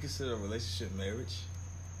relationship marriage?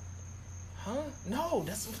 Huh? No,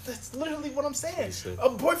 that's literally what I'm saying. Said. A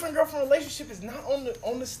boyfriend-girlfriend relationship is not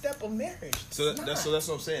on the step of marriage. So that's what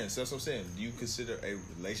I'm saying. So that's what I'm saying. Do you consider a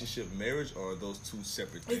relationship marriage, or are those two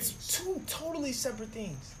separate things? It's two totally separate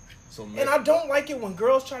things. So And I don't like it when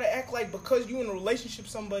girls try to act like because you in a relationship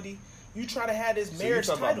with somebody, you try to have this marriage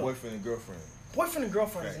so you talk title. about boyfriend and girlfriend. Boyfriend and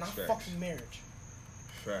girlfriend is Facts, not facts. fucking marriage.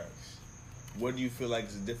 Facts. What do you feel like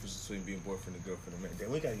is the difference between being boyfriend and girlfriend and marriage?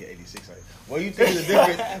 Damn, we gotta get 86 right. What do you think is the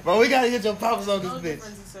difference? Bro, we gotta get your pops on this No bitch.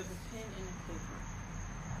 difference except a pen and a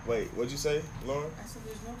paper. Wait, what'd you say, Lauren? I said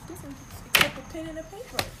there's no difference except a pen and a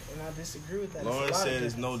paper. And I disagree with that. Lauren It's a lot of said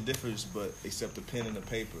there's difference. no difference but except the pen and the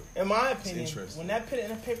paper. In my opinion, interesting. when that pen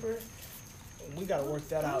and the paper, we gotta work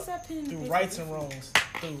that How out is that pen and through paper rights and different? wrongs,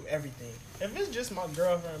 through everything. If it's just my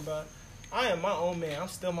girlfriend, but I am my own man. I'm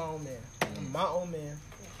still my own man. I'm my own man.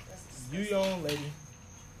 You your own lady.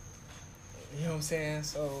 You know what I'm saying?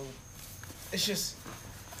 So it's just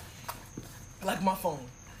like my phone.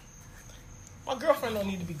 My girlfriend don't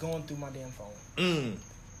need to be going through my damn phone.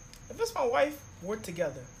 If it's my wife, we're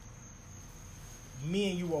together. Me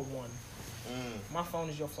and you are one. My phone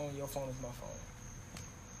is your phone. Your phone is my phone.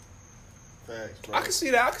 Facts, bro. I can see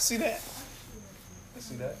that. I see that.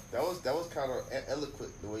 That was kind of eloquent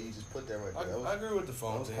the way you just put that right there. I agree with the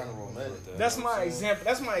phone. that was thing. kinda romantic. That's my example.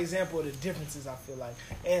 That's my example of the differences, I feel like.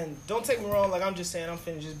 And don't take me wrong, like I'm just saying I'm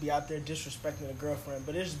finna just be out there disrespecting a girlfriend,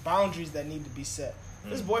 but there's boundaries that need to be set.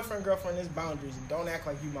 This boyfriend, girlfriend, there's boundaries, and don't act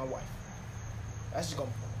like you my wife. That's just gonna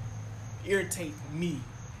irritate me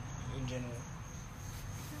in general.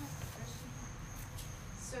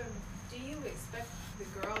 So, do you expect the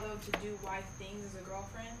girl though to do wife things as a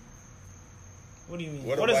girlfriend? What do you mean?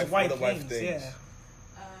 What What a is wife- white what a wife things? thinks. Yeah.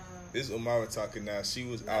 This is Umara talking now. She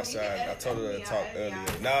was No, you outside. can I edit told her that to me talk out, edit me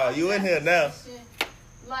earlier. out. Nah, you in here now.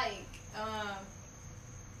 Like,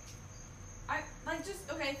 Like,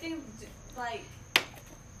 just, okay, think, like,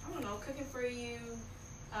 I don't know, cooking for you,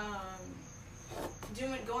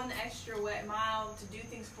 going the extra wet mile to do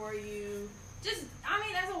things for you. Just, I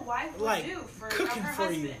mean, as a wife would Like, do for cooking her for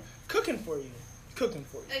husband. you. Cooking for you. Cooking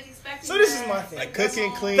for you. Like, expecting So this her is my thing. Like to go cooking,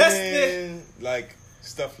 home. cleaning, like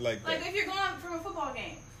stuff like Like, that. if you're going from a football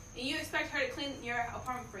game and you expect her to clean your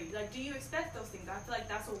apartment for you, like, do you expect those things? I feel like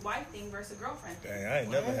that's a wife thing versus a girlfriend thing. Dang, I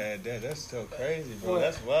ain't never had that. That's so crazy, bro. What?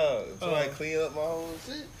 That's wild. If somebody clean up my whole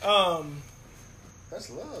shit, that's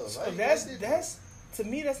love. So I that's to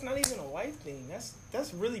me, that's not even a wife thing.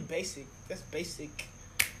 That's really basic. That's basic.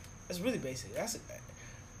 That's really basic. That's,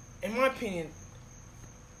 in my opinion,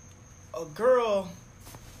 a girl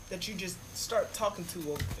that you just start talking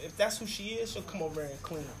to, if that's who she is, she'll come over and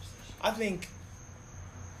clean. I think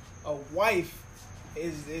a wife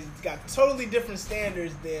is got totally different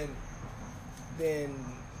standards than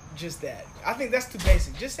just that. I think that's too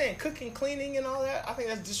basic. Just saying cooking, cleaning, and all that, I think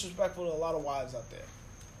that's disrespectful to a lot of wives out there,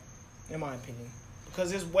 in my opinion. Because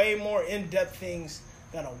there's way more in-depth things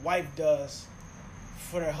that a wife does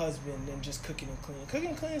for their husband than just cooking and cleaning. Cooking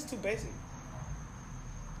and cleaning is too basic.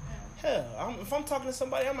 Hell, if I'm talking to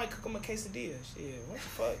somebody, I might cook them a quesadilla. Shit, what the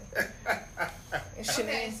fuck? And shit,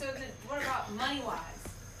 Okay, so then what about money-wise?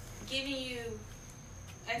 Giving you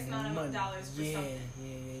X amount of dollars for something.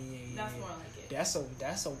 Yeah. That's more like it.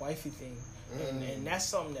 That's a wifey thing, and that's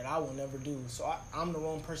something that I will never do. So I'm the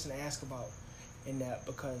wrong person to ask about in that,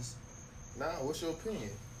 because what's your opinion?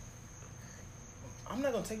 I'm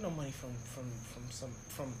not gonna take no money from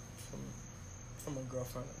a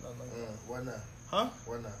girlfriend. Or nothing like that. Why not? Huh?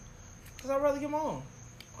 Why not? Because I'd rather get my own.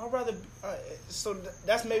 I'd rather.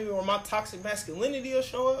 That's maybe where my toxic masculinity will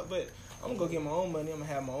show up. But I'm gonna go get my own money. I'm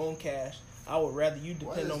gonna have my own cash. I would rather you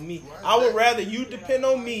depend on me. I would rather you depend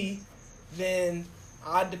on me than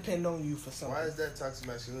I depend on you for something. Why is that toxic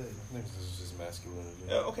masculinity? I think this is just masculinity.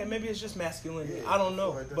 Okay, maybe it's just masculinity. Yeah, I don't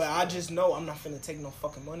know, like but I just know I'm not finna take no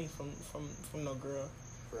fucking money from no girl.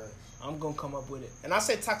 Right. I'm gonna come up with it. And I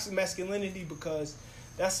say toxic masculinity because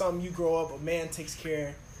that's something you grow up. A man takes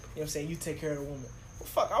care. You know what I'm saying? You take care of the woman. Well,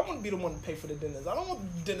 fuck, I want to be the one to pay for the dinners. I don't want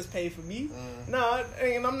the dinners paid for me. Nah,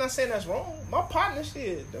 and I'm not saying that's wrong. My partner,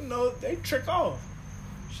 shit, them know they trick off.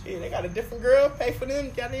 Shit, they got a different girl, pay for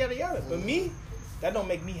them, yada yada yada. But me, that don't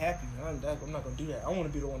make me happy. I'm not gonna do that. I want to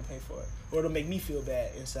be the one to pay for it, or it'll make me feel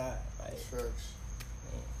bad inside. Like, That's facts.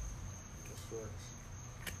 That's facts.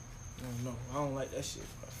 I don't like that shit.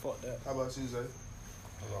 Fuck that. How about you, Zay?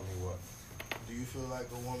 About me what? Do you feel like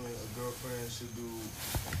a girlfriend should do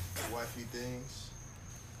wifey things?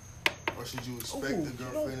 Or should you expect the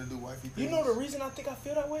girlfriend to do wifey things? You know the reason I think I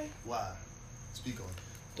feel that way? Why? Speak on it.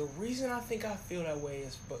 The reason I think I feel that way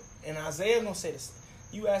is, and Isaiah gonna say this.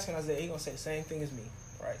 You asking Isaiah, he gonna say the same thing as me,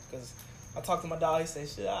 right? Because I talked to my dog. He said,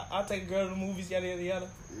 "Shit, I'll take a girl to the movies, yada yada yada."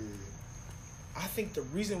 Yeah. I think the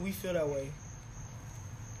reason we feel that way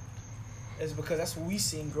is because that's what we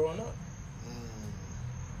seen growing up.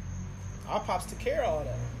 Our pops took care of all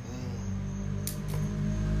that.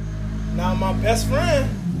 Now my best friend,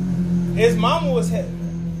 his mama was head. You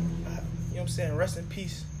know what I'm saying? Rest in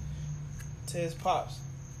peace to his pops.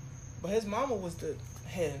 But his mama was the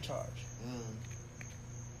head in charge. And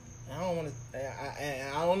I don't want to.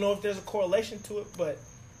 I don't know if there's a correlation to it, but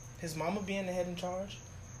his mama being the head in charge,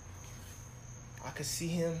 I could see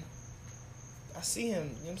him. I see him. You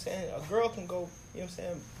know what I'm saying? A girl can go. You know what I'm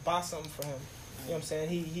saying? Buy something for him. You know what I'm saying?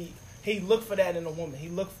 He looked for that in a woman. He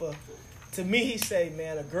looked for. To me, he say,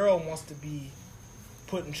 man, a girl wants to be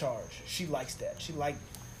put in charge. She likes that. She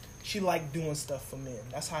like doing stuff for men.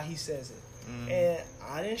 That's how he says it. And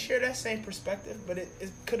I didn't share that same perspective, but it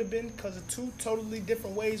could have been because of two totally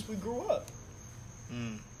different ways we grew up.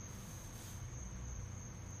 And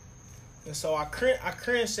so I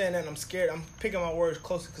cringe saying that, and I'm scared. I'm picking my words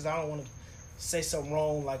closer because I don't want to say something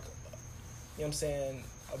wrong, like, you know what I'm saying,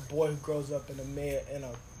 a boy who grows up in a man in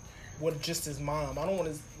a with just his mom. I don't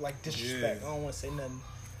want to like disrespect. I don't want to say nothing.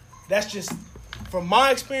 That's just from my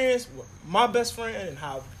experience with my best friend and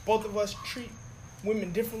how both of us treat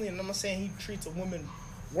women differently. And I'm not saying he treats a woman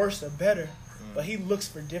worse or better, but he looks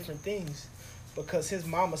for different things because his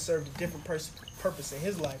mama served a different purpose in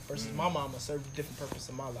his life versus my mama served a different purpose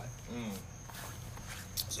in my life.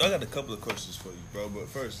 So I got a couple of questions for you, bro. But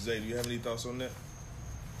first, Zay, do you have any thoughts on that?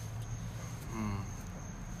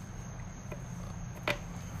 I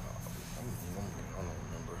don't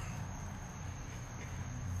remember.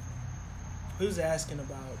 Who's asking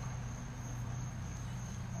about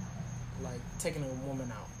like taking a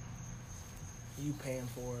woman out? You paying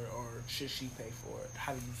for it or should she pay for it?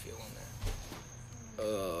 How do you feel on that? I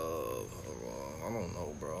don't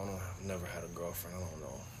know, bro. I've never had a girlfriend. I don't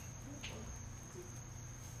know.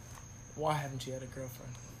 Why haven't you had a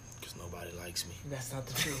girlfriend? Because nobody likes me. That's not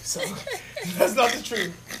the truth. So that's not the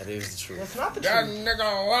truth. That is the truth. That's not the That truth.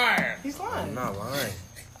 nigga lying. He's lying. I'm not lying.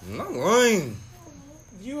 I'm not lying.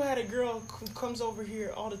 You had a girl who comes over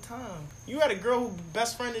here all the time. You had a girl who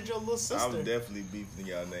best friended your little sister. I'm definitely beefing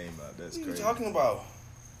y'all name out. That's What are you crazy. talking about?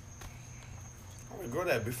 I would go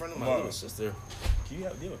that befriending my Mom. little sister. Do you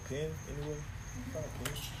have a pen anyway? Find a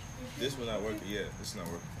pen. This one not working. Yeah, this is not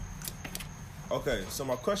working. Okay, so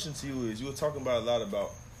my question to you is: you were talking about a lot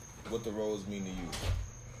about what the roles mean to you.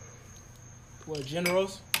 What,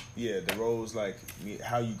 generals? Yeah, the roles, like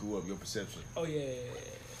how you grew up, your perception. Oh, yeah.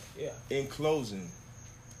 In closing,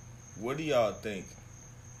 what do y'all think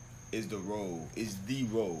is the role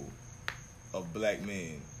of black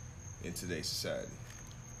men in today's society?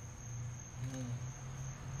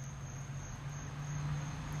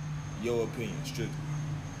 Your opinion, strictly.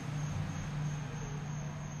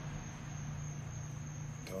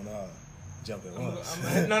 Don't jump in once.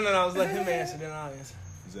 No, I was letting him answer, then I'll answer.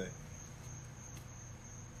 Zay.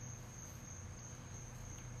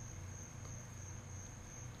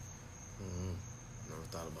 Never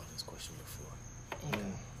thought about this question before.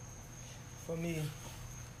 Okay. For me,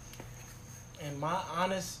 and my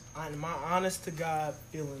honest to God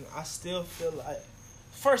feeling, I still feel like,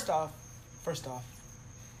 first off,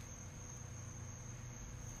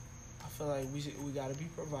 I feel like we gotta be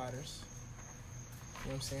providers. You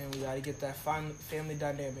know what I'm saying? We gotta get that family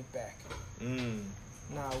dynamic back.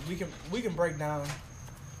 Now we can break down.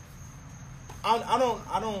 I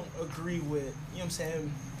don't agree with, you know what I'm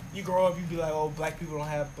saying? You grow up, you be like, oh, black people don't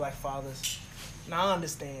have black fathers. Now I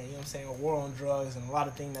understand, you know what I'm saying, a war on drugs and a lot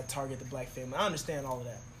of things that target the black family. I understand all of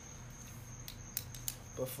that.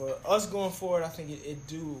 But for us going forward, I think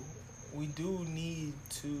we do need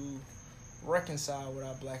to reconcile with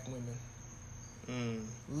our black women.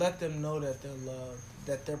 Let them know that they're loved,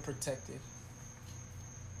 that they're protected.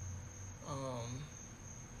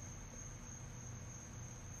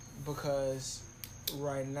 Because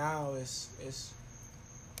right now it's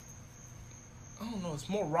I don't know, it's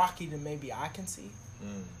more rocky than maybe I can see.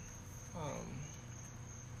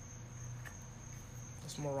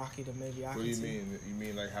 It's more rocky than maybe I can see. What do you mean? You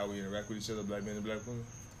mean like how we interact with each other, black men and black women?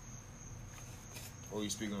 Or are you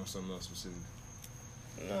speaking on something else specific?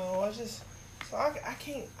 No,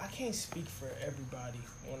 I can't speak for everybody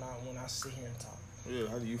when I sit here and talk. Yeah,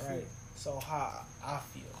 how do you feel? Right. So how I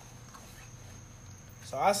feel.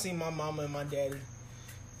 So I see my mama and my daddy,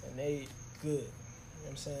 and they good. You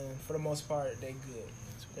know what I'm saying? For the most part, they good.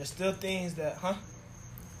 There's still things that,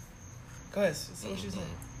 Go ahead, say what you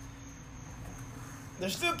saying.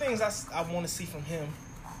 There's still things I want to see from him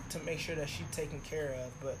to make sure that she's taken care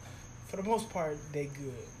of, but for the most part, they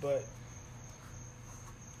good. But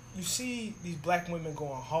you see these black women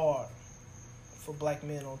going hard for black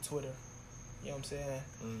men on Twitter. You know what I'm saying?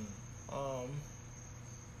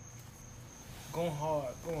 Going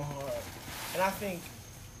hard. And I think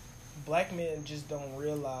black men just don't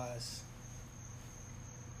realize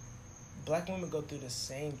black women go through the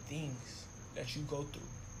same things that you go through.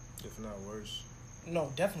 If not worse.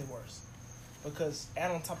 No, definitely worse. Because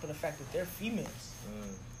add on top of the fact that they're females.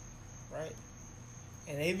 Right?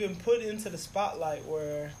 And they've been put into the spotlight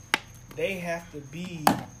where they have to be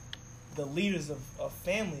the leaders of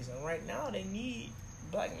families. And right now they need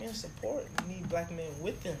black men support. They need black men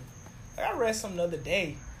with them. Like I read something the other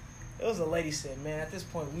day. It was a lady said, man, at this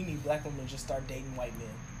point we need black women to just start dating white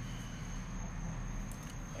men.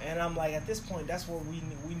 And I'm like, at this point, that's where we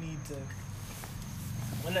need to.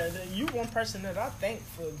 When you one person that I thank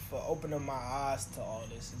for opening my eyes to all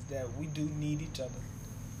this is that we do need each other.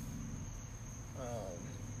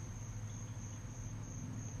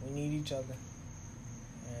 We need each other,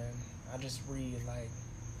 and I just read like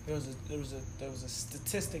there was a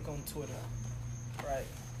statistic on Twitter, right?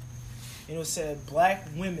 You know, it said black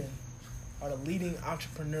women are the leading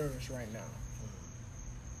entrepreneurs right now.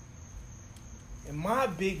 And my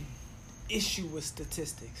big issue with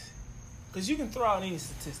statistics, because you can throw out any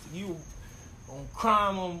statistic, you on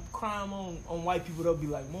crime on white people, they'll be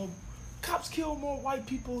like, more cops kill more white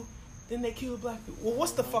people than they kill black people. Well,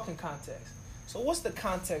 what's the fucking context? So what's the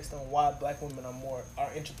context on why black women are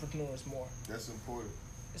entrepreneurs more? That's important.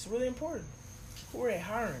 It's really important. Who are they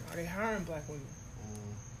hiring? Are they hiring black women?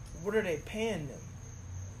 What are they paying them?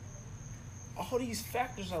 All these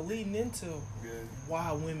factors are leading into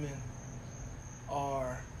why women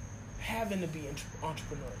are having to be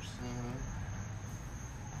entrepreneurs.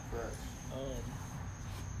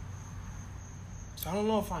 So I don't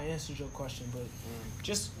know if I answered your question, but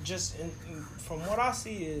just from what I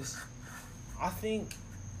see is, I think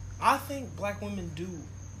black women do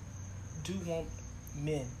want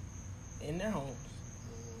men in their homes.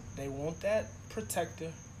 They want that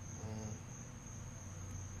protector.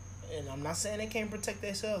 And I'm not saying they can't protect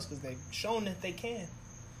themselves because they've shown that they can.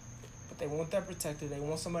 But they want that protector. They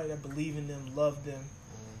want somebody that believe in them, love them,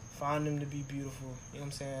 find them to be beautiful. You know what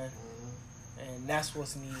I'm saying? And that's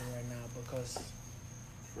what's needed right now because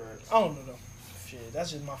I don't know though. Shit,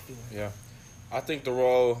 that's just my feeling. Yeah. I think the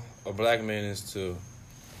role of black men is to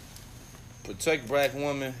protect black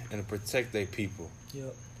women and to protect their people.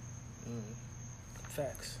 Yep.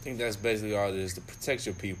 Facts. I think that's basically all it is, to protect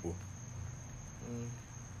your people.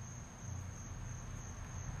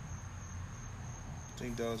 I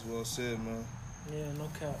think that was well said, man. Yeah, no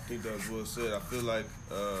cap. I think that was well said. I feel like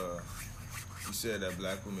you said that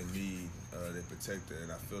black women need their protector,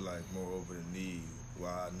 and I feel like moreover the need,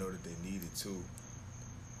 while I know that they need it too,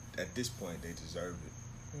 at this point they deserve it.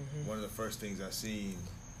 One of the first things I seen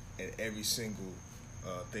in every single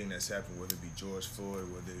thing that's happened, whether it be George Floyd,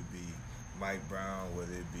 whether it be Mike Brown,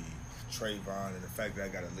 whether it be Trayvon, and the fact that I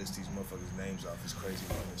gotta list these motherfuckers' names off is crazy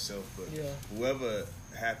in itself. But whoever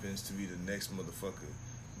happens to be the next motherfucker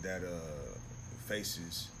that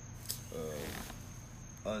faces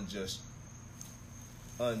unjust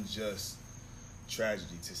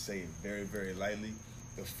tragedy, to say it very, very lightly,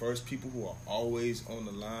 the first people who are always on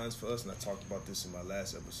the lines for us, and I talked about this in my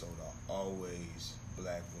last episode, are always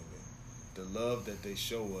black women. The love that they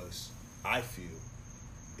show us, I feel,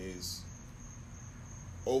 is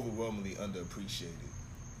overwhelmingly underappreciated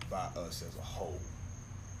by us as a whole.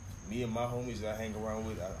 Me and my homies that I hang around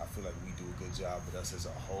with, I feel like we do a good job, but us as a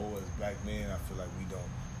whole, as black men, I feel like we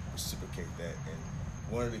don't reciprocate that. And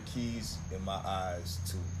one of the keys in my eyes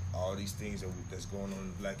to all these things that's going on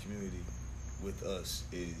in the black community with us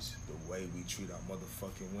is the way we treat our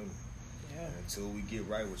motherfucking women. Yeah. And until we get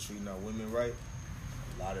right with treating our women right,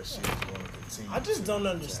 a lot of shit is going to continue. I just don't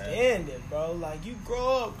understand it, bro. Like, you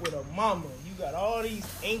grow up with a mama, you got all these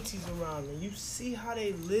aunties around, and you see how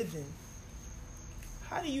they living.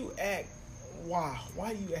 How do you act? Why?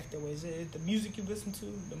 Why do you act that way? Is it the music you listen to,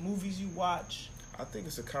 the movies you watch? I think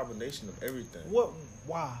it's a combination of everything. What?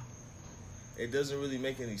 Why? It doesn't really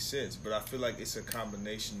make any sense, but I feel like it's a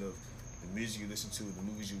combination of the music you listen to, the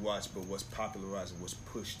movies you watch, but what's popularized and what's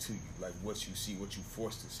pushed to you, like what you see, what you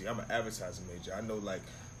forced to see. I'm an advertising major. I know, like,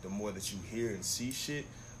 the more that you hear and see shit,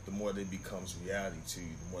 the more that it becomes reality to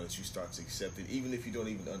you, the more that you start to accept it, even if you don't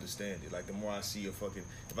even understand it. Like, the more I see if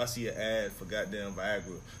I see an ad for goddamn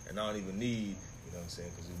Viagra, and I don't even need, you know what I'm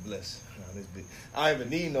saying, because it's blessed. I don't even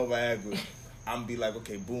need no Viagra. I'm be like,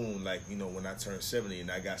 okay, boom, like, you know, when I turn 70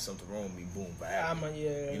 and I got something wrong with me, boom, Viagra.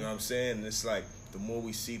 You know what I'm saying? And it's like, the more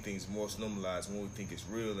we see things, the more it's normalized, the more we think it's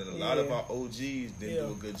real. And a lot of our OGs didn't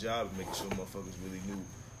do a good job of making sure motherfuckers really knew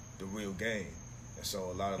the real game. And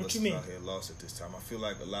so a lot of us is out here lost at this time. I feel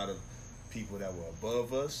like a lot of people that were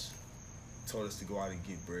above us told us to go out and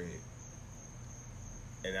get bread.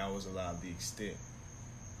 And that was a lot of the extent.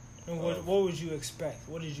 And what would you expect?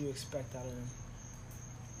 What did you expect out of them?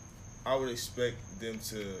 I would expect them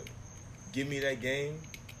to give me that game,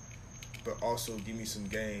 but also give me some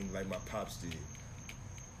game like my pops did.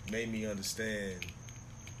 Made me understand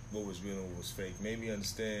what was real and what was fake. Made me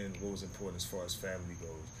understand what was important as far as family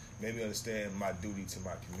goes. Made me understand my duty to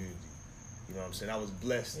my community. You know what I'm saying? I was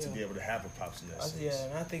blessed to be able to have a pops in that sense. Yeah,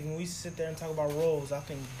 and I think when we sit there and talk about roles, I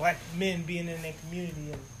think black men being in their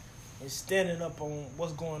community and standing up on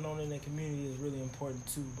what's going on in their community is really important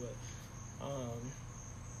too. But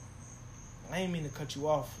I ain't mean to cut you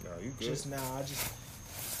off. No, you good. Just now. I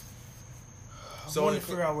wanted to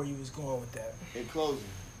figure out where you was going with that. In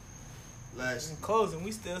closing,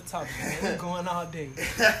 we still talking. We're going all day.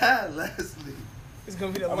 Lastly, it's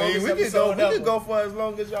gonna be the longest episode ever. We can go for as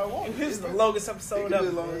long as y'all want. This is the longest episode ever.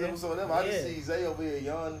 The longest episode ever. I just see Zay over here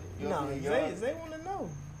yawn. Zay want to know.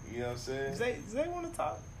 You know what I'm saying? Zay want to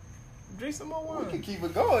talk. Drink some more wine. We can keep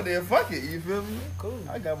it going there. Fuck it. You feel me? Cool.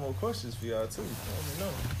 I got more questions for y'all too.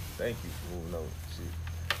 Thank you for moving over. Shit.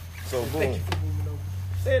 So boom. Thank you for moving over.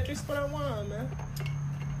 Say drink some of that wine, man.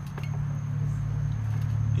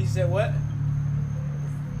 He said what?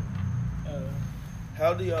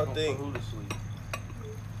 How do y'all think?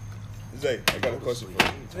 Zay, I got a question for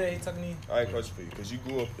you. Zay, talking to you. I got a question for you because you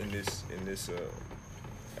grew up in this,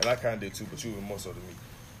 and I kind of did too, but you even more so than me.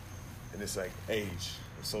 In this like age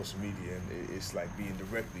of social media, and it's like being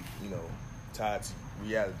directly, you know, tied to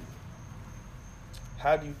reality.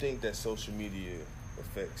 How do you think that social media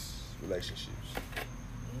affects relationships?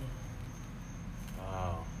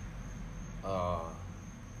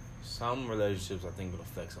 Some relationships I think it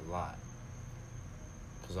affects a lot.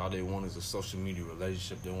 Because all they want is a social media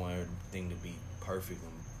relationship. They want everything to be perfect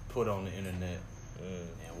and put on the internet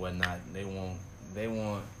and whatnot. They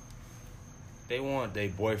want they want their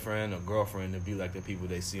boyfriend or girlfriend to be like the people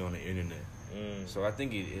they see on the internet. So I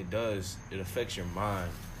think it affects your mind.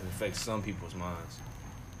 It affects some people's minds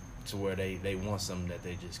to where they want something that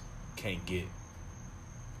they just can't get.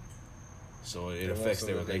 So it affects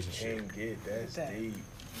their relationship. Can't get. That's deep.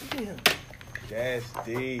 That's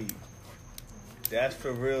deep. That's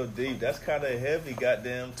for real deep. That's kind of heavy.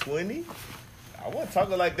 Goddamn 20. I wasn't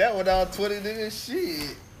talking like that without 20 niggas.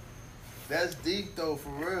 Shit. That's deep though, for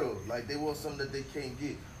real. Like they want something that they can't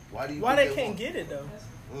get. Why do you? Why think they can't want? get it though?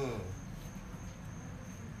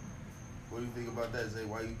 What do you think about that, Zay?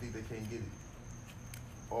 Why do you think they can't get it?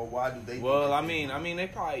 Or why do they? Well, I mean, they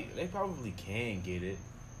probably can get it,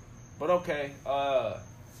 but okay.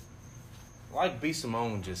 Like B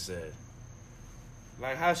Simone just said,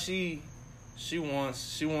 like how she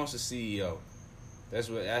wants a CEO. That's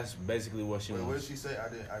basically what she wants. What did she say? I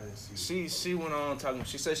didn't see. She went on talking.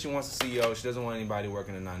 She said she wants a CEO. She doesn't want anybody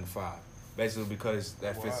working a 9 to 5. Basically because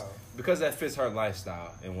that fits her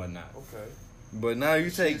lifestyle and whatnot. Okay. But now you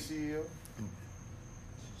take. She a CEO?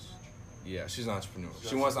 Yeah, she's an entrepreneur.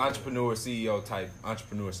 She wants entrepreneur, CEO type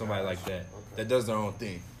entrepreneur, somebody like that that does their own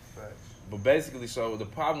thing. Facts. But basically, so the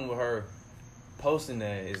problem with her posting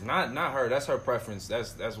that is not her. That's her preference.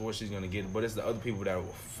 That's what she's gonna get. But it's the other people that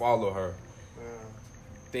will follow her,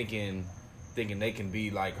 thinking they can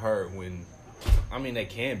be like her. When I mean they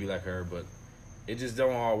can be like her, but it just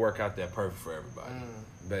don't all work out that perfect for everybody.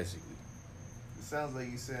 Basically, it sounds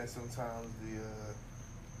like you saying sometimes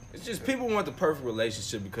it's just people want the perfect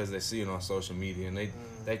relationship because they see it on social media and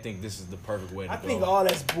they think this is the perfect way to go. I think all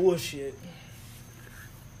that's bullshit.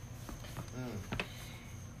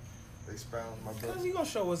 Expound, my brother. Because you gonna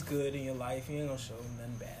show what's good in your life. You ain't gonna show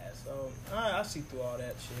nothing bad. So I see through all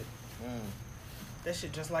that shit. That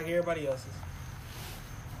shit just like everybody else's.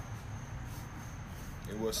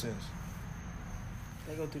 In what sense?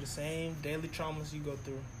 They go through the same daily traumas you go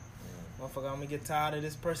through. Motherfucker, I'm gonna get tired of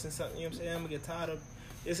this person. Something, you know what I'm saying? I'm gonna get tired of.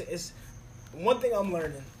 It's one thing I'm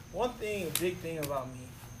learning. One thing, a big thing about me,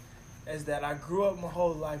 is that I grew up my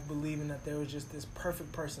whole life believing that there was just this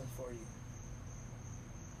perfect person for you.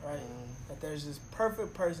 Right? That there's this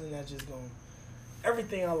perfect person that's just going to,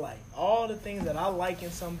 everything I like, all the things that I like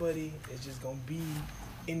in somebody is just going to be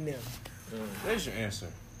in them. There's your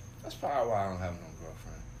answer. That's probably why I don't have no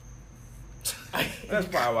girlfriend. That's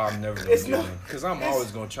probably why I'm never going to get one. Because I'm always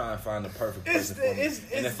going to try and find the perfect person for me.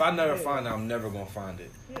 And if I never find it, I'm never going to find it.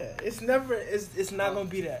 Yeah, it's not going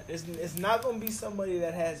to be that. It's not going to be somebody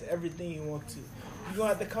that has everything you want to. You're going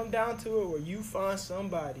to have to come down to it where you find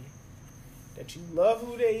somebody that you love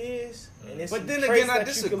who they is. And it's but then again, I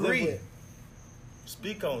disagree.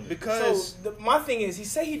 Speak on it. Because my thing is, he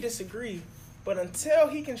say he disagree, but until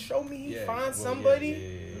he can show me he finds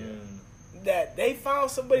somebody that they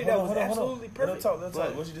found somebody that was absolutely perfect. Let's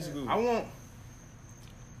talk. What you disagree with? I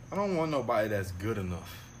don't want nobody that's good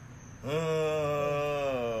enough. I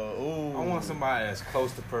want somebody that's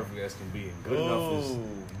close to perfect as can be. And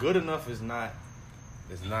good enough is not.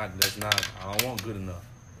 It's not. That's not. I don't want good enough.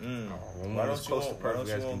 Why don't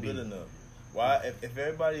you want good enough? Why if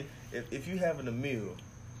everybody if you having a meal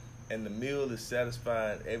and the meal is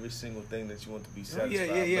satisfying every single thing that you want to be satisfied, yeah,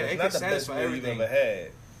 but it's it not can the best satisfy meal everything. you've ever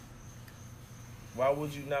had. Why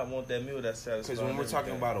would you not want that meal that's satisfying? Because when we're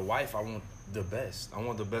talking about a wife, I want the best. I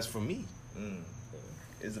want the best for me.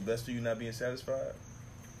 Is the best for you not being satisfied?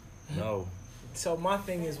 No. So my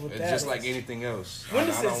thing is with it's that. It's just like anything else. When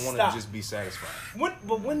does I don't want to just be satisfied.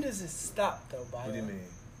 But when does it stop though, Bayo? What do you mean?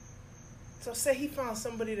 So say he found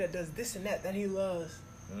somebody that does this and that he loves.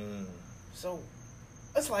 So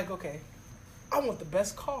it's like, okay, I want the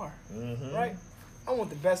best car, right? I want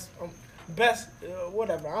the best,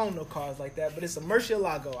 whatever. I don't know cars like that, but it's a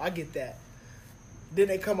Murcielago. I get that. Then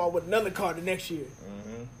they come out with another car the next year.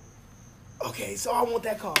 Okay, so I want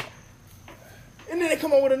that car. And then they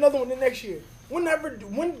come out with another one the next year. When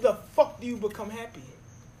the fuck do you become happy?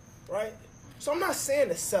 Right? So I'm not saying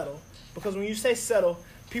to settle, because when you say settle,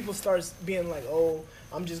 people start being like, oh,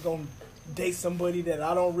 I'm just going to date somebody that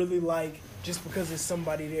I don't really like just because there's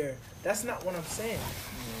somebody there. That's not what I'm saying.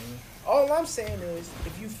 All I'm saying is,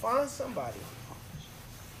 if you find somebody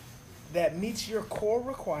that meets your core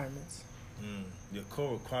requirements. Your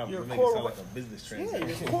core requirements. Your make core it sound like a business transaction.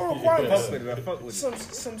 Yeah, your core requirements. I fuck with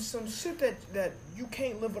it. Some shit that you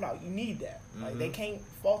can't live without. You need that. Like they can't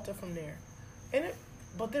falter from there.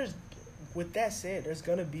 But with that said, there's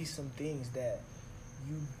gonna be some things that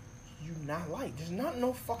you not like. There's not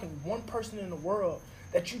no fucking one person in the world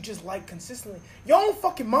that you just like consistently. Your own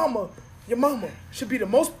fucking mama, your mama should be the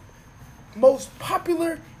most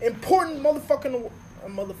popular, important motherfucker in the world.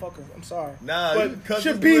 motherfucker. I'm sorry. Nah, but you cuss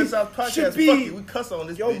should this be, West South podcast. should be, Fuck it, we cuss on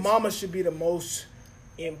this your bitch. mama should be the most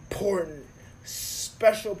important,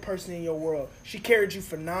 special person in your world. She carried you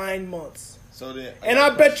for 9 months. So then, And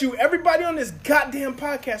I bet you everybody on this goddamn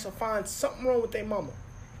podcast will find something wrong with their mama,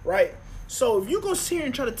 right? So if you gonna sit here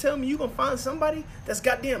and try to tell me you gonna find somebody that's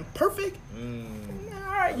goddamn perfect, all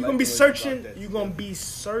right, you gonna be searching. You gonna be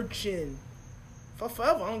searching for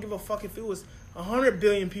forever. I don't give a fuck if it was 100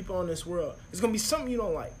 billion people on this world. It's gonna be something you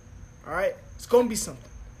don't like. All right, it's gonna be something.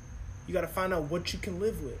 You gotta find out what you can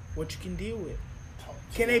live with, what you can deal with.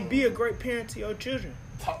 Can they be a great parent to your children?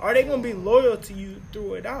 Are they gonna be loyal to you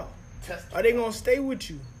through it out? Are they gonna stay with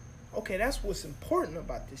you? Okay, that's what's important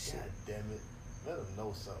about this shit. God damn it. Let them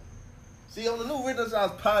know something. See, on the new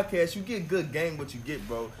Renaissance podcast, you get good game what you get,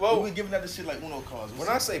 bro. Well, we giving out the shit like Uno cards. When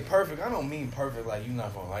I say perfect, I don't mean perfect like you're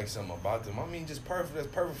not gonna like something about them. I mean just perfect that's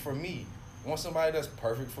perfect for me. I want somebody that's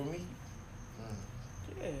perfect for me.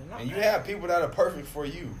 Yeah, and you have people that are perfect for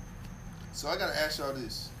you. So I gotta ask y'all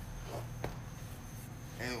this.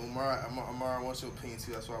 And Umar, I want your opinion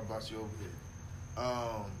too. That's why I brought you over here.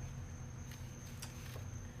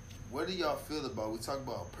 What do y'all feel about? We talk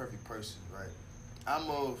about a perfect person, right? I'm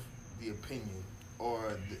of the opinion,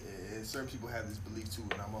 and certain people have this belief too,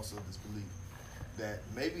 and I'm also of this belief that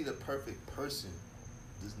maybe the perfect person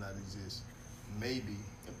does not exist. Maybe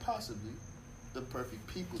and possibly the perfect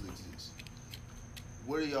people exist.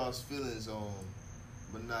 What are y'all's feelings on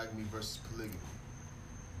monogamy versus polygamy?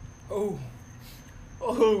 Oh.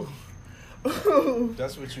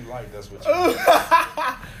 That's what you like. That's what you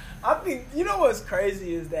like. I think, you know what's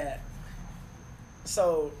crazy is that,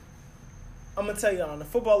 so, I'm going to tell y'all, in the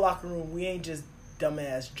football locker room, we ain't just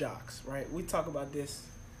dumbass jocks, right? We talk about this,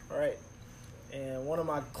 right? And one of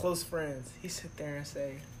my close friends, he sit there and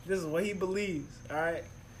say, this is what he believes, all right?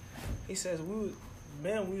 He says, we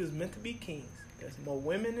was meant to be kings. There's more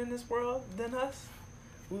women in this world than us.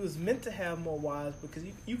 We was meant to have more wives because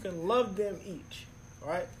you can love them each,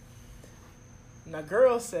 right? Now,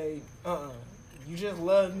 girls say, you just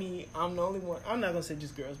love me, I'm the only one. I'm not going to say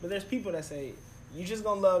just girls, but there's people that say, you just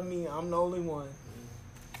going to love me, I'm the only one.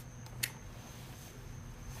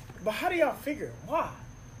 But how do y'all figure? Why?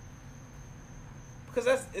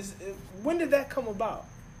 Because when did that come about?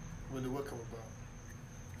 When did what come about?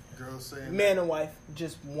 Girls saying man and wife,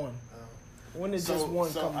 just one. When did just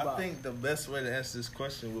one come about? I think the best way to answer this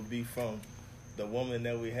question would be from the woman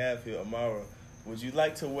that we have here, Amara. Would you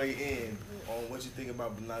like to weigh in on what you think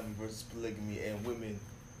about monogamy versus polygamy and women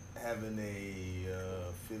having a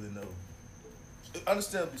feeling of,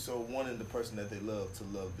 understandably so, wanting the person that they love to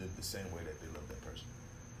love them the same way that they love that person?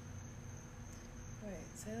 Wait,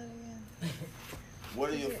 say that again. What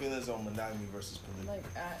are your feelings on monogamy versus polygamy? Like,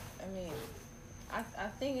 I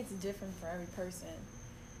think it's different for every person.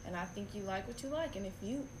 And I think you like what you like. And if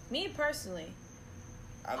you, me personally.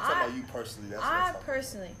 I'm talking about you personally. That's what I'm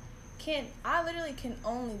personally I literally can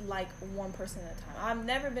only like one person at a time. I've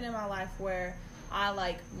never been in my life where I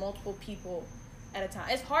like multiple people at a time.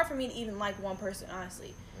 It's hard for me to even like one person,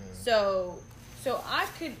 honestly. So I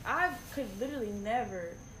could literally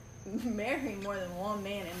never marry more than one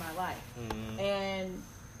man in my life. And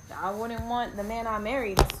I wouldn't want the man I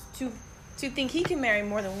married to think he can marry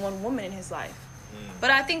more than one woman in his life. But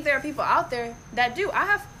I think there are people out there that do. I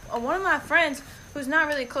have one of my friends who's not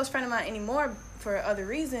really a close friend of mine anymore for other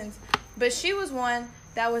reasons, but she was one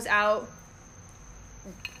that was out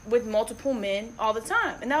with multiple men all the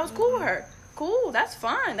time, and that was cool with her. Cool, that's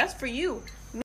fine. That's for you.